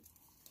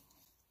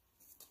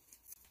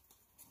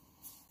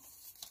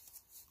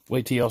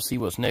 Wait till y'all see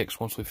what's next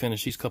once we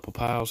finish these couple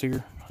piles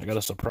here. I got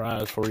a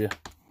surprise for you.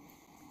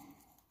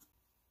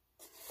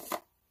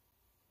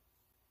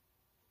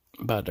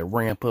 About to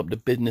ramp up the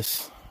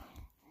business.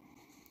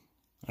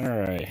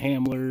 Alright,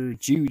 Hamler,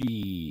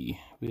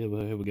 Judy.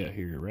 Who we got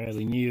here?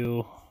 Radley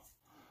Neal.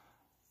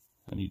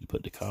 I need to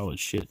put the college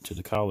shit to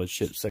the college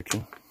shit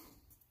section.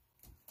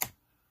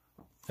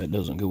 That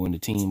doesn't go into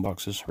team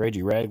boxes.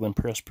 Reggie Ragland,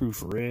 press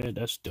proof red.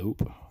 That's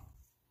dope.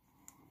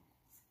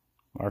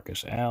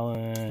 Marcus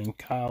Allen,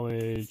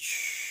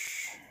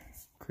 college.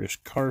 Chris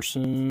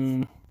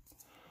Carson.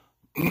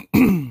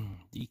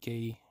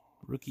 DK,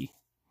 rookie.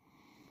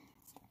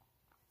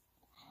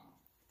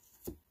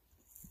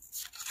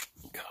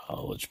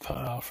 College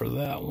pile for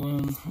that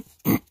one.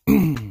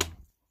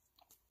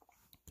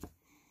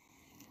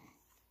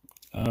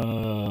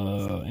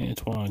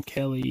 Antoine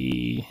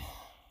Kelly.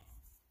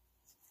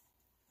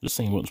 This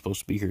thing wasn't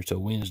supposed to be here till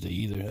Wednesday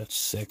either. That's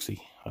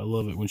sexy. I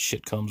love it when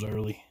shit comes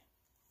early.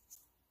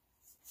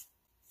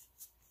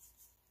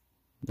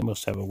 They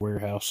must have a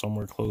warehouse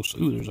somewhere close.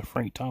 Ooh, there's a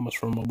Frank Thomas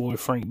from my boy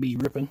Frank B.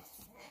 Rippin.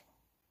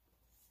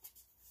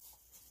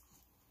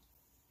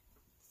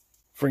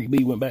 Frank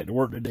B went back to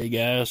work today,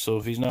 guys, so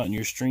if he's not in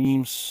your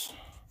streams,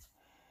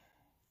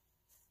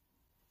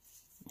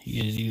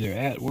 he is either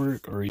at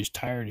work or he's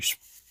tired as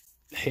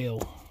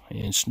hell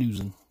and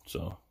snoozing.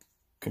 So,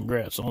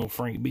 congrats on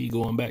Frank B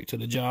going back to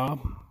the job.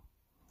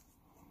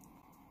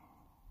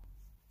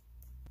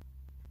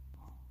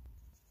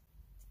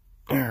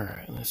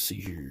 Alright, let's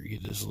see here.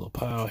 Get this little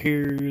pile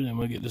here, then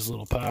we'll get this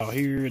little pile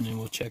here, and then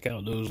we'll check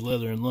out those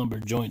leather and lumber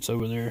joints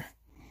over there.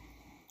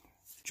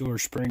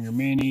 George Springer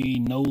Mini,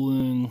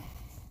 Nolan,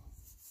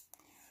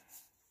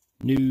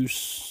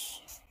 Noose.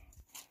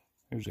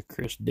 There's a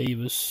Chris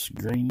Davis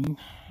green.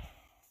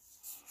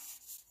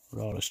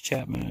 Rodgers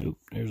Chapman. Oop,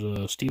 there's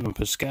a Stephen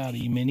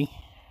Piscotty mini.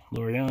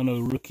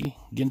 Laureano rookie.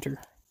 Ginter.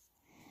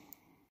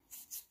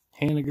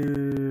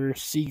 Haniger,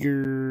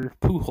 Seager,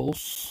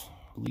 Pujols.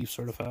 Leaf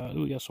certified.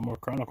 Ooh, we got some more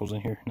Chronicles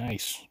in here.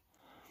 Nice.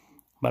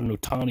 About an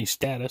Ohtani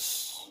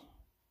status.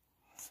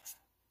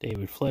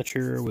 David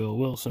Fletcher, Will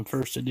Wilson,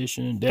 first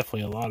edition.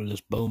 Definitely a lot of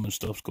this Bowman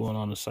stuff's going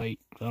on the site.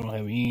 I don't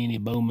have any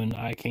Bowman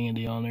eye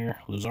candy on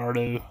there.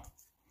 Luzardo,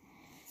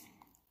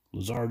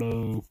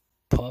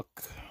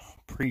 Puck,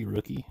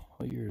 pre-rookie.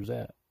 What year is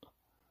that?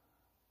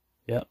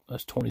 Yep,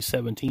 that's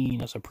 2017.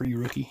 That's a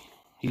pre-rookie.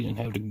 He didn't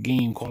have the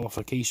game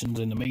qualifications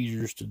in the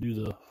majors to do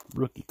the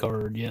rookie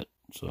card yet.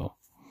 So,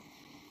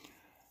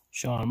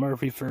 Sean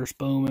Murphy, first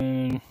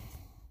Bowman.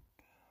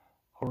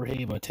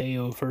 Jorge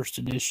Mateo, first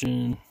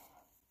edition.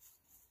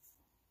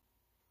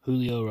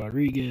 Julio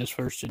Rodriguez,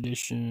 first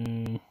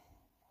edition.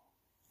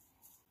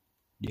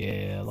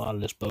 Yeah, a lot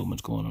of this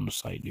Bowman's going on the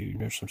site, dude.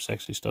 There's some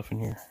sexy stuff in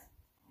here.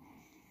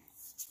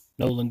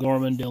 Nolan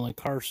Gorman, Dylan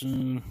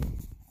Carson.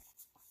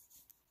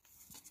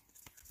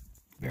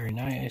 Very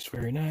nice,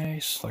 very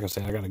nice. Like I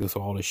said, I got to go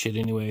through all this shit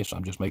anyway, so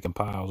I'm just making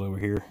piles over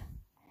here.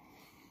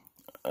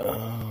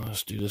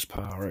 Let's do this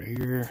pile right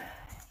here.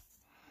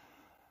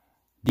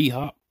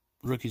 D-Hop,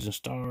 Rookies and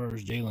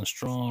Stars. Jalen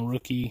Strong,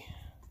 rookie.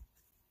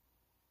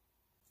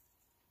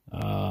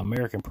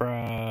 American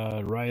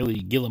Pride,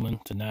 Riley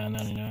Gilliman to $9.99.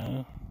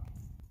 99.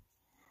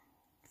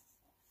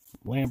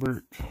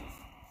 Lambert,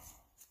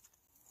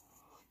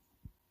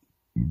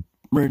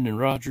 Brendan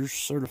Rogers,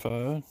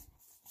 certified.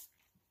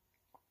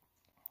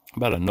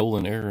 About a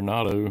Nolan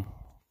Arenado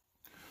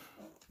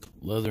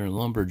leather and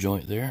lumber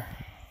joint there.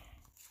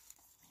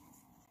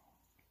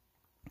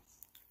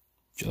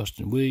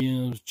 Justin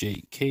Williams,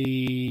 Jake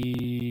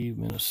Cave,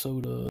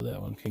 Minnesota.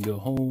 That one can go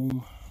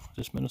home. Is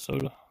this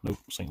Minnesota? Nope,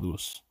 St.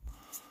 Louis.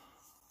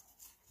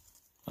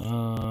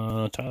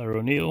 Tyler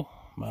O'Neill,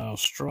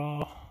 Miles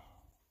Straw.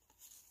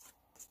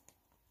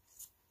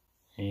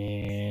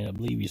 And I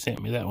believe you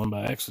sent me that one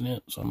by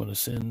accident, so I'm going to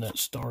send that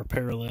star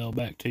parallel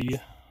back to you.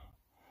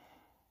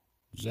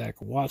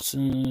 Zach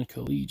Watson,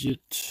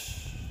 collegiate.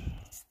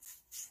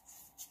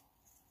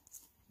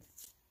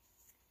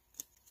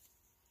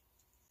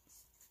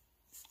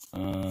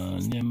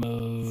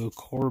 Nemo,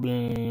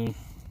 Corbin.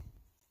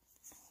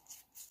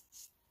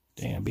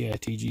 Damn,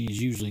 BITG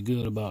is usually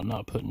good about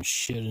not putting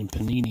shit in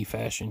Panini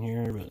fashion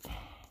here, but I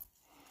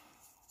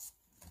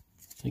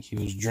think he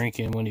was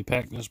drinking when he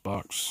packed this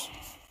box.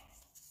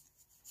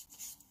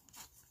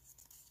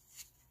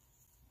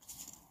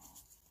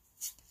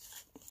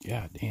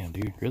 God damn,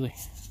 dude, really?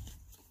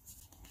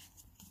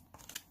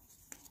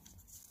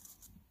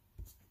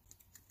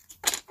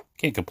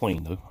 Can't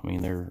complain, though. I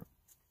mean, they're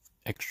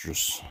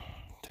extras,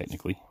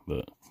 technically,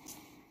 but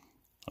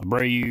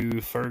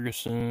Abreu,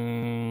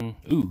 Ferguson.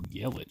 Ooh,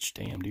 Yelich.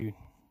 Damn, dude.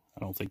 I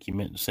don't think you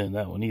meant to send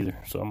that one either,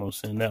 so I'm going to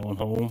send that one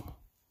home.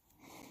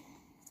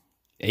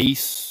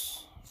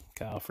 Ace,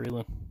 Kyle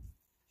Freeland.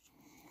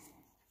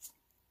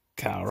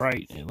 Kyle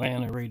Wright,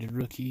 Atlanta rated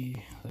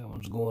rookie. That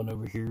one's going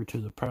over here to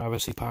the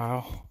privacy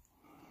pile.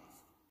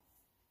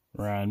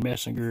 Ryan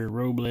Messinger,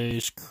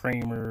 Robles,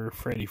 Kramer,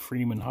 Freddie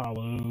Freeman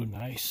hollow.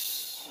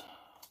 Nice.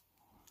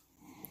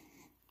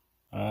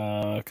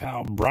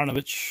 Kyle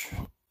Bronovich.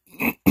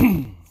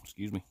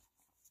 Excuse me.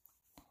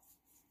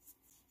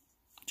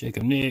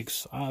 Jacob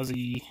Nix,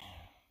 Ozzie,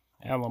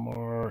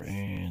 Alomar,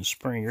 and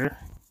Springer.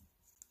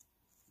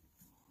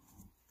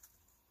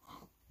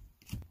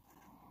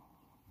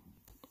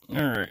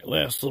 Alright,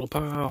 last little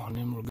pile, and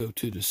then we'll go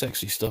to the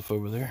sexy stuff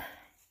over there.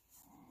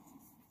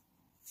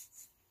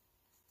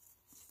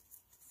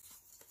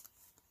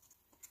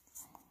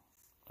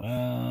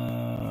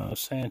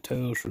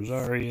 Santos,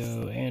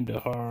 Rosario,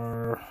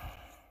 Andahar.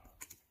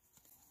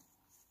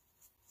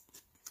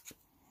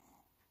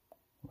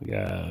 We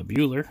got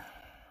Bueller.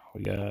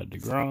 We got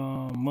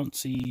DeGrom,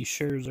 Muncy,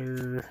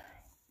 Scherzer.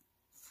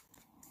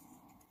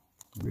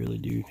 Really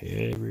do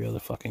every other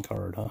fucking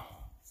card, huh?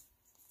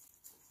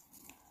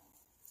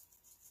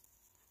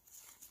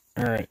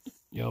 Alright,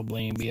 y'all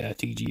blame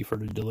BITG for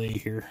the delay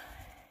here.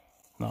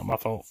 Not my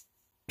fault.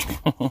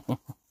 God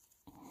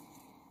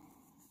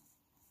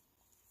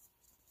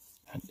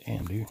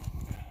damn, dude.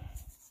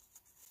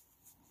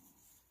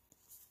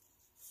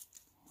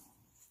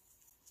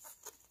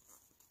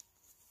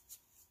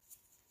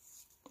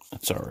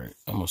 That's alright.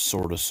 I'm a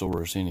sort of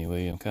source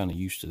anyway. I'm kind of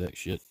used to that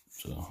shit,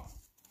 so.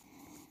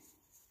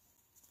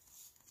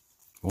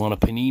 Want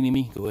to panini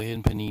me? Go ahead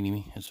and panini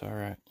me. It's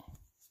alright.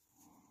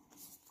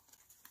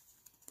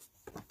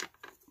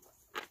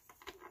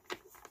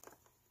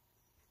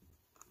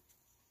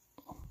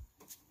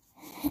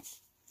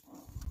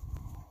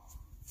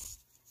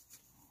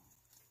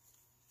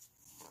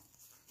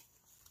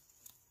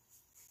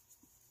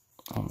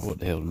 I don't know what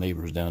the hell the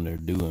neighbor's down there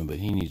doing, but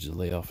he needs to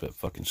lay off that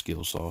fucking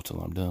skill saw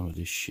till I'm done with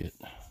this shit.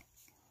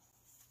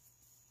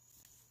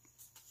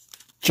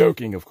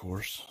 Joking, of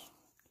course.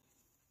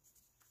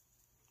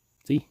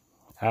 See?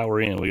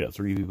 Hour in, we got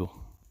 3 people.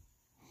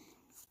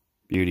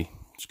 Beauty.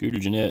 Scooter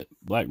Jeanette,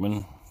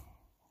 Blackman,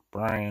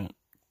 Bryant,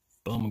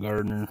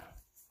 Bumgardner,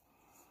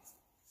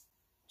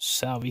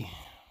 Salvi,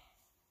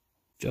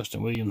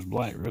 Justin Williams,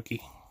 Black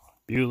rookie,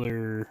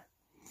 Bueller,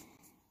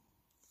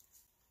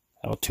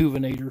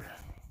 Altuvenator,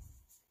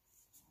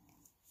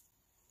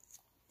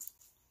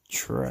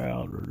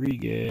 Trout,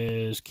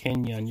 Rodriguez,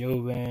 Kenyon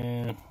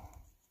Yovan,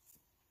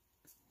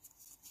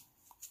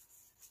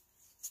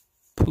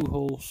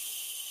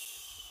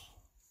 Pujols,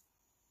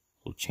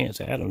 little Chance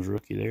Adams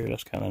rookie there,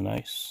 that's kind of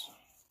nice.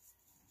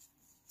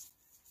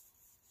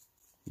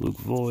 Luke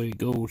Voigt,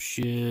 gold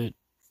shit.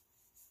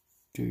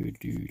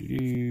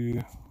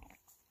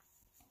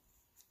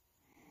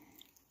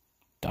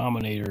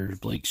 Dominators,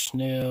 Blake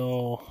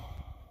Snell,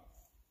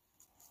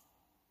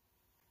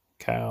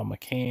 Kyle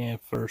McCann,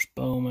 first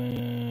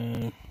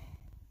Bowman,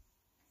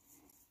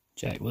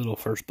 Jack Little,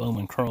 first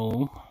Bowman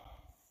Chrome,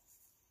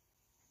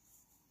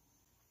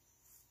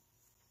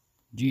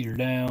 Jeter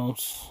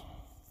Downs,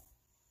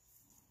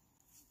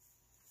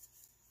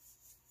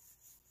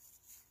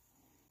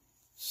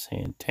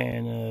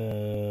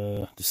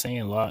 Santana, the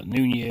Sandlot,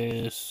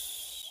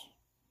 Nunez,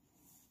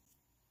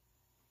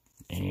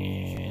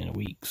 and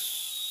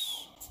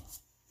Weeks.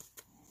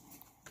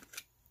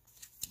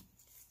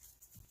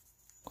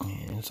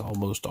 And it's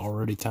almost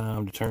already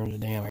time to turn the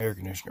damn air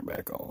conditioner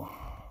back on.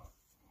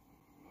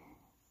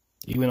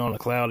 Even on a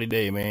cloudy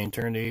day, man,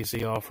 turn the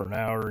AC off for an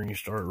hour and you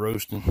start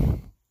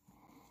roasting.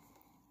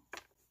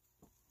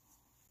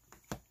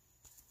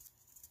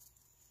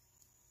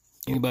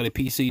 Anybody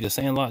PC to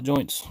Sandlot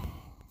joints?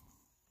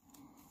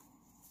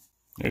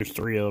 There's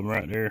 3 of them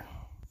right there.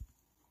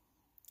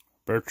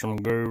 Bertram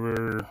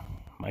Grover,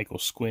 Michael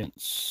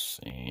Squints,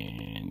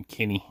 and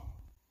Kenny.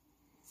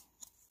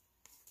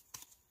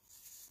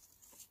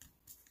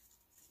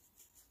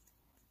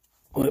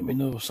 Let me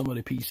know if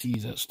somebody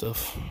PCs that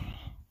stuff.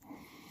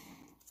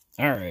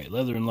 Alright,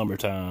 leather and lumber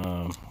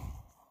time.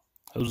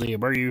 Jose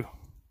Abreu.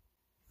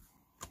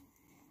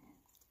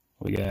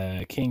 We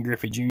got Ken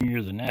Griffey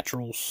Jr., the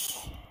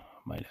Naturals.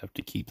 Might have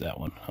to keep that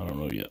one. I don't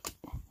know yet.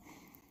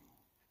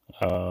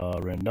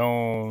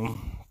 Rendon.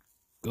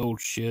 Gold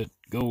shit.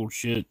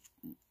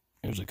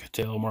 There's a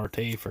Ketel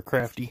Marte for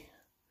Crafty.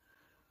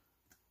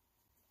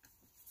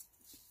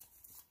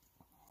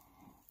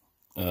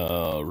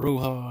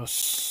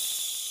 Rojas.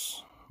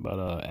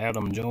 About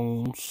Adam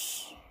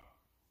Jones.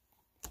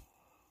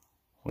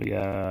 We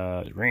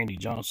got Randy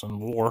Johnson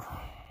War.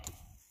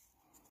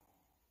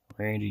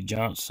 Randy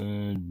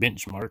Johnson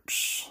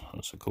benchmarks.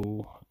 That's a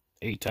cool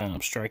 8-time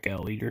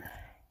strikeout leader.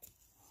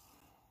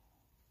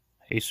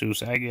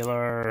 Jesus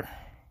Aguilar.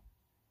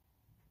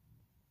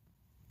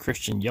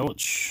 Christian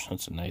Yelich.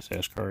 That's a nice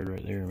ass card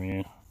right there,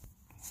 man.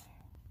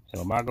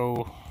 El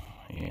Mago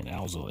and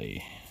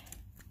Alzolay.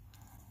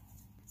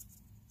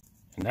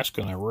 And that's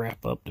gonna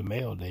wrap up the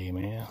mail day,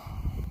 man.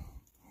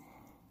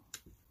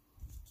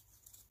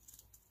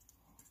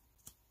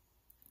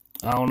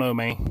 I don't know,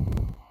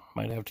 man.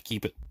 Might have to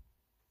keep it.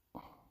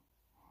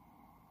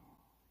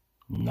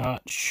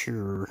 Not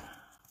sure.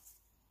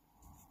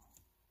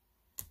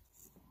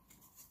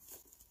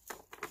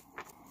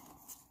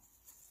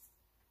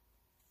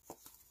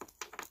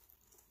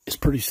 It's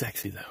pretty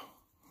sexy, though.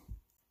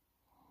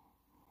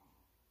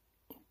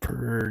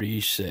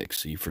 Pretty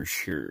sexy for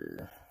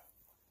sure.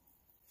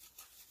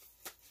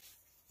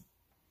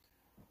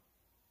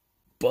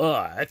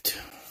 But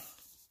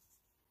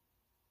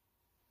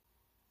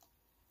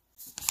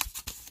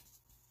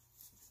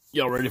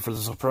y'all ready for the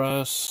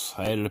surprise?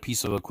 I added a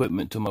piece of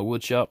equipment to my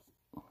wood shop.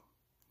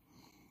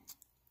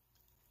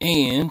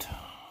 And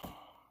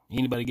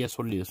anybody guess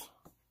what it is?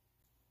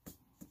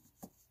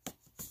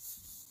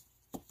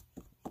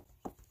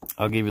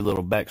 I'll give you a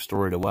little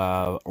backstory to why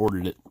I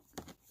ordered it.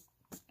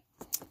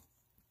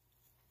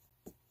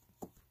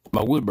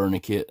 My wood burning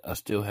kit I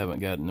still haven't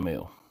got in the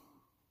mail.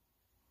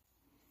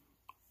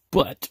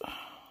 But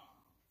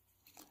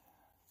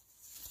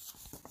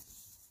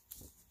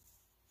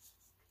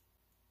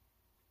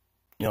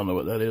y'all know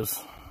what that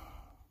is?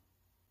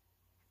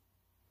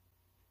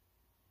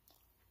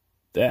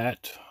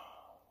 That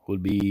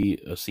would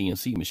be a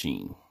CNC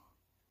machine.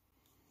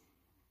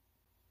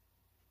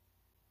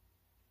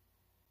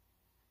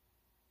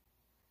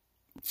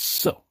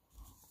 So,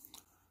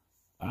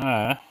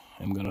 I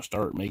am going to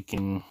start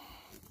making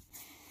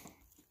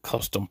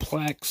custom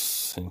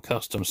plaques and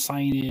custom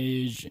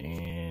signage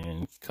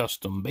and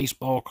custom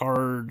baseball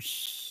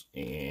cards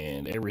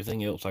and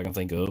everything else I can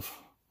think of.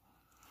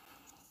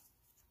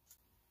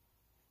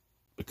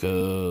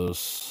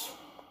 Because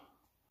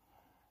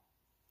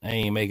I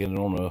ain't making it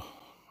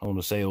on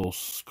the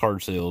sales,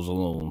 card sales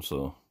alone,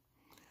 so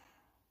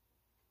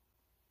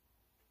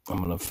I'm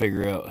going to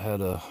figure out how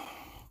to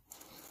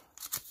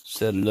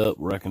set it up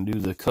where I can do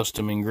the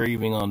custom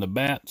engraving on the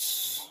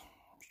bats.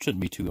 Shouldn't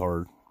be too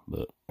hard,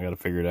 but I got to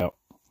figure it out.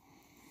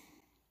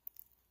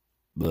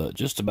 But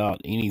just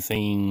about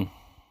anything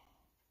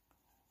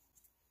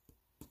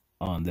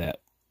on that.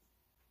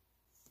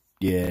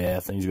 Yeah,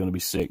 that thing's going to be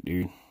sick,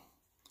 dude.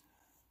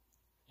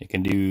 It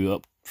can do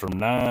up from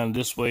 9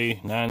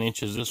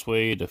 inches this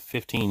way to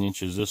 15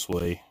 inches this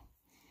way.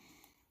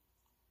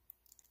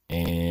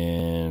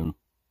 And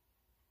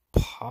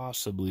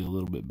possibly a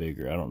little bit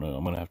bigger. I don't know.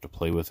 I'm going to have to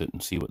play with it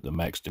and see what the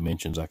max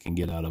dimensions I can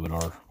get out of it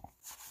are.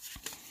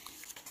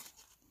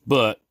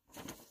 But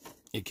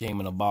it came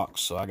in a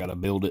box, so I got to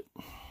build it.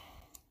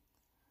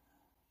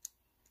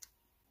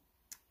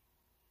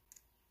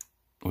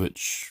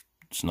 Which,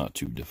 it's not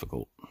too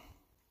difficult.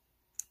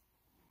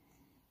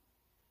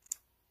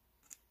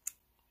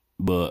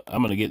 But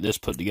I'm going to get this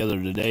put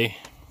together today.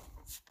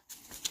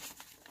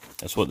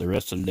 That's what the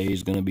rest of the day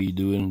is going to be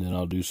doing. Then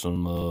I'll do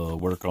some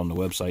work on the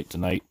website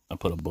tonight. I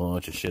put a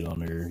bunch of shit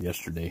on there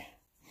yesterday.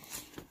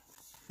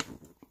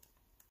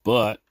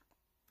 But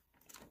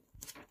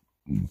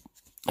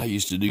I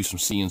used to do some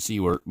CNC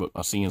work, but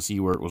my CNC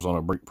work was on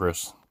a brake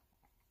press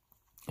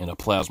and a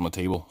plasma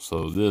table.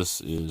 So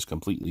this is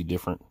completely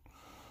different.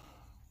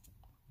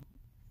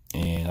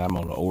 And I'm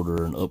going to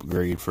order an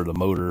upgrade for the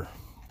motor,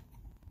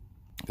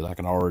 because I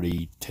can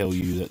already tell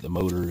you that the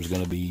motor is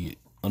going to be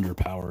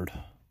underpowered.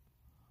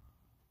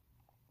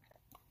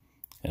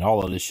 And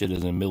all of this shit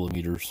is in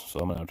millimeters, so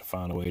I'm going to have to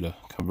find a way to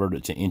convert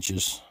it to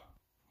inches,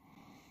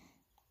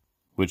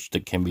 which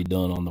can be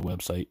done on the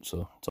website,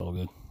 so it's all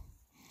good.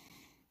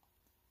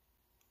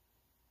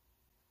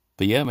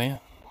 But yeah, man,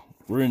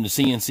 we're in the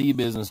CNC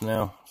business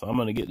now, so I'm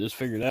going to get this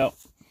figured out.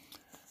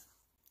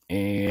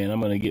 And I'm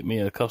going to get me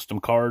a custom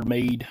card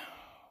made.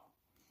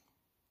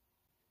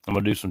 I'm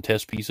going to do some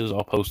test pieces.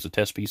 I'll post the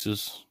test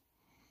pieces.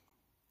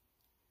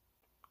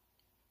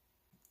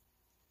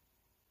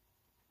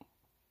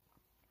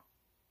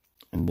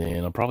 And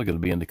then I'm probably going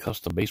to be in the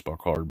custom baseball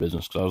card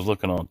business, because I was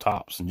looking on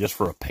Tops, and just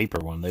for a paper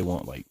one, they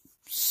want like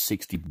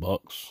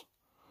 $60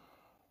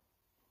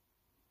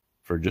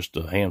 for just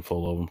a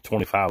handful of them.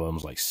 25 of them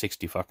is like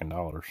 $60 fucking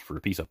for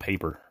a piece of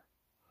paper.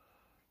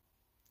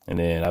 And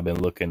then I've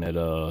been looking at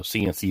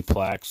CNC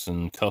plaques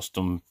and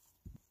custom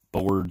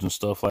boards and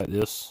stuff like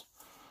this.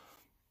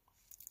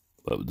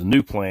 But the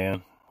new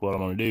plan, what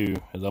I'm going to do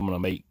is I'm going to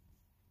make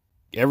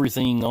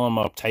everything on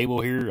my table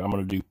here, I'm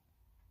going to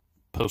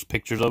post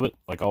pictures of it,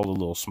 like all the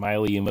little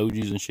smiley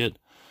emojis and shit.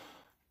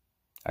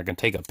 I can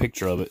take a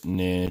picture of it and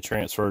then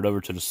transfer it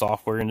over to the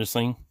software in this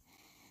thing,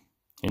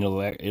 and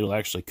it'll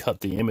actually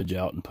cut the image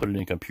out and put it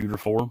in computer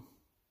form.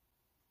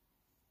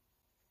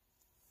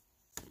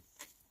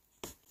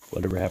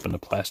 Whatever happened to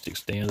plastic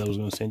stand I was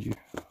going to send you?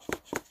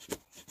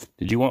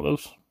 Did you want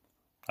those?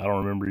 I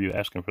don't remember you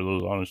asking for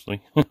those,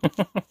 honestly.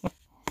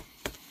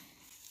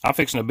 I'm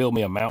fixing to build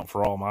me a mount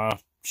for all my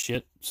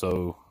shit,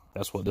 so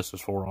that's what this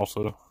is for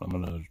also. I'm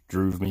going to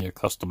groove me a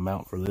custom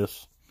mount for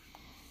this.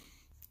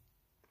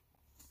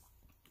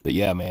 But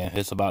yeah, man,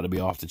 it's about to be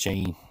off the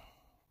chain.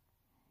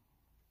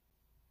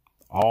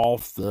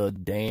 Off the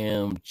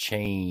damn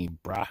chain,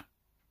 bruh.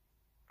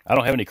 I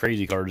don't have any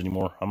crazy cards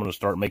anymore. I'm going to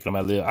start making them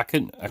out of this. I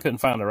couldn't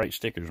find the right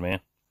stickers, man.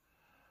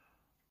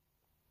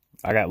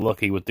 I got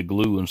lucky with the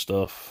glue and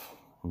stuff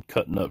and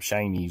cutting up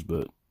shinies,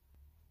 but,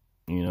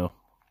 you know,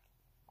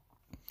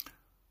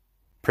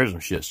 Prism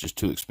shit's just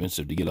too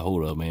expensive to get a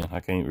hold of, man.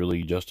 I can't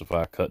really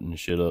justify cutting the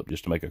shit up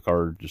just to make a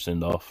card to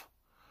send off.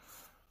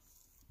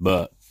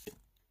 But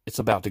it's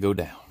about to go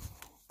down.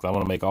 I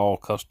want to make all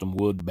custom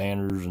wood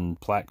banners and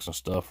plaques and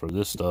stuff for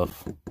this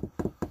stuff.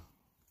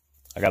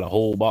 I got a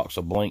whole box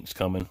of blanks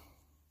coming.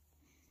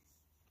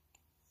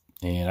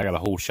 And I got a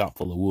whole shop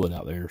full of wood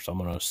out there. So I'm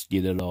going to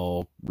get it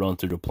all run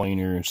through the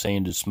planer and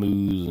sanded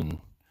smooth. And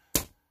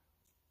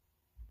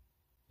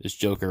this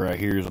joker right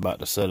here is about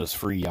to set us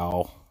free,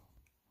 y'all.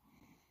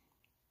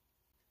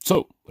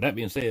 So, with that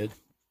being said,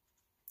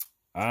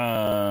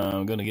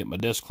 I'm going to get my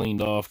desk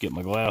cleaned off, get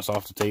my glass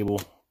off the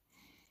table,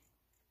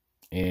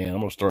 and I'm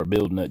going to start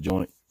building that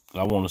joint.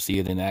 I want to see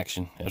it in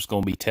action. It's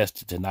going to be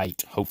tested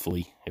tonight,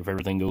 hopefully, if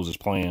everything goes as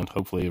planned.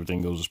 Hopefully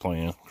everything goes as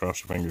planned.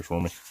 Cross your fingers for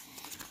me.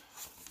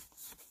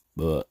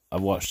 But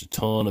I've watched a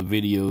ton of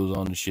videos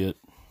on the shit.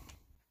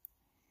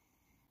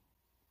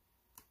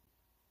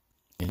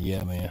 And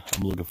yeah, man,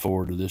 I'm looking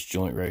forward to this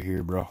joint right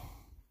here, bro.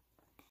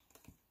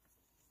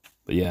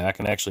 But yeah, I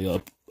can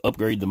actually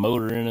upgrade the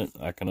motor in it.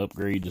 I can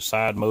upgrade the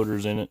side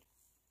motors in it.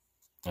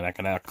 And I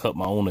can now cut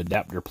my own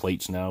adapter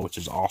plates now, which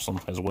is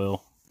awesome as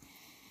well.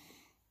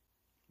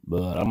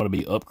 But I'm going to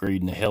be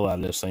upgrading the hell out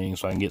of this thing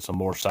so I can get some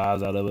more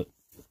size out of it.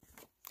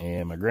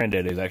 And my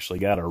granddaddy's actually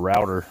got a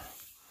router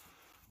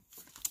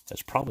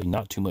that's probably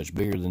not too much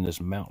bigger than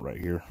this mount right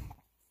here.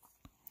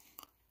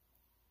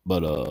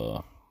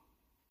 But,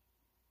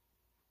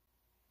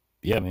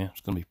 yeah, man,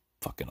 it's going to be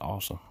fucking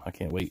awesome. I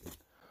can't wait.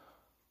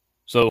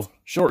 So,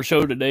 short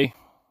show today.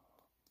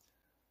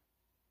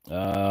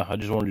 I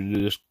just wanted to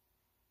do this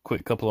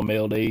quick couple of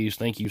mail days.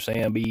 Thank you,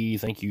 Sam B.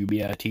 Thank you,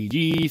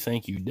 BITG.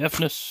 Thank you,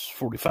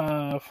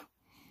 Deafness45.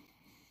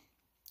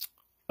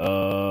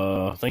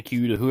 Thank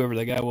you to whoever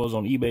that guy was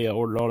on eBay. I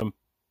ordered all them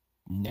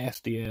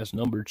nasty-ass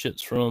numbered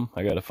shits from.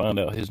 I got to find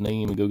out his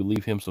name and go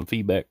leave him some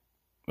feedback.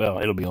 Well,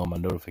 it'll be on my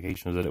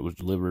notifications that it was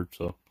delivered,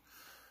 so.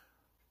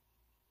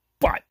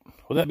 But,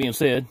 with that being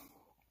said,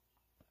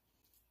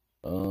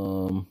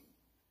 yeah,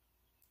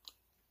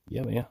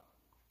 man.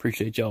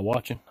 Appreciate y'all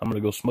watching. I'm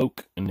going to go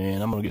smoke, and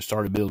then I'm going to get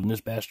started building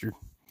this bastard.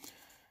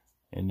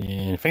 And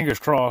then, fingers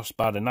crossed,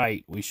 by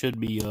tonight, we should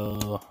be,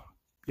 y'all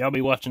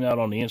be watching out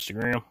on the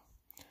Instagram.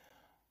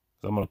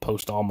 I'm going to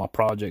post all my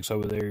projects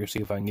over there, see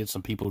if I can get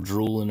some people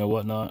drooling or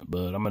whatnot.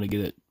 But I'm going to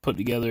get it put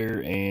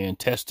together and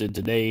tested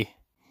today.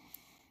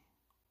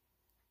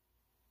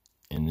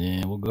 And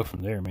then we'll go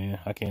from there, man.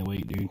 I can't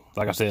wait, dude.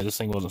 Like I said, this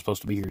thing wasn't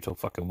supposed to be here till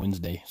fucking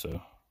Wednesday,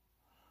 so.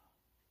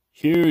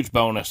 Huge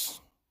bonus.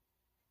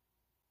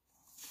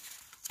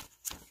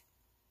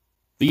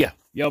 But yeah,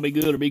 y'all be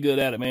good or be good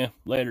at it, man.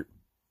 Later.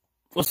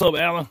 What's up,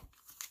 Alan?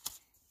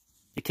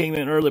 You came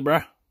in early,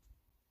 bruh.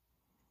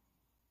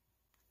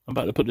 I'm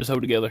about to put this hoe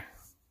together.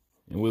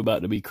 And we're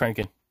about to be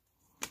cranking.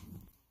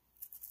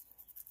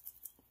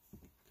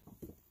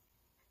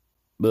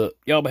 But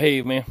y'all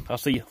behave, man. I'll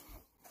see you.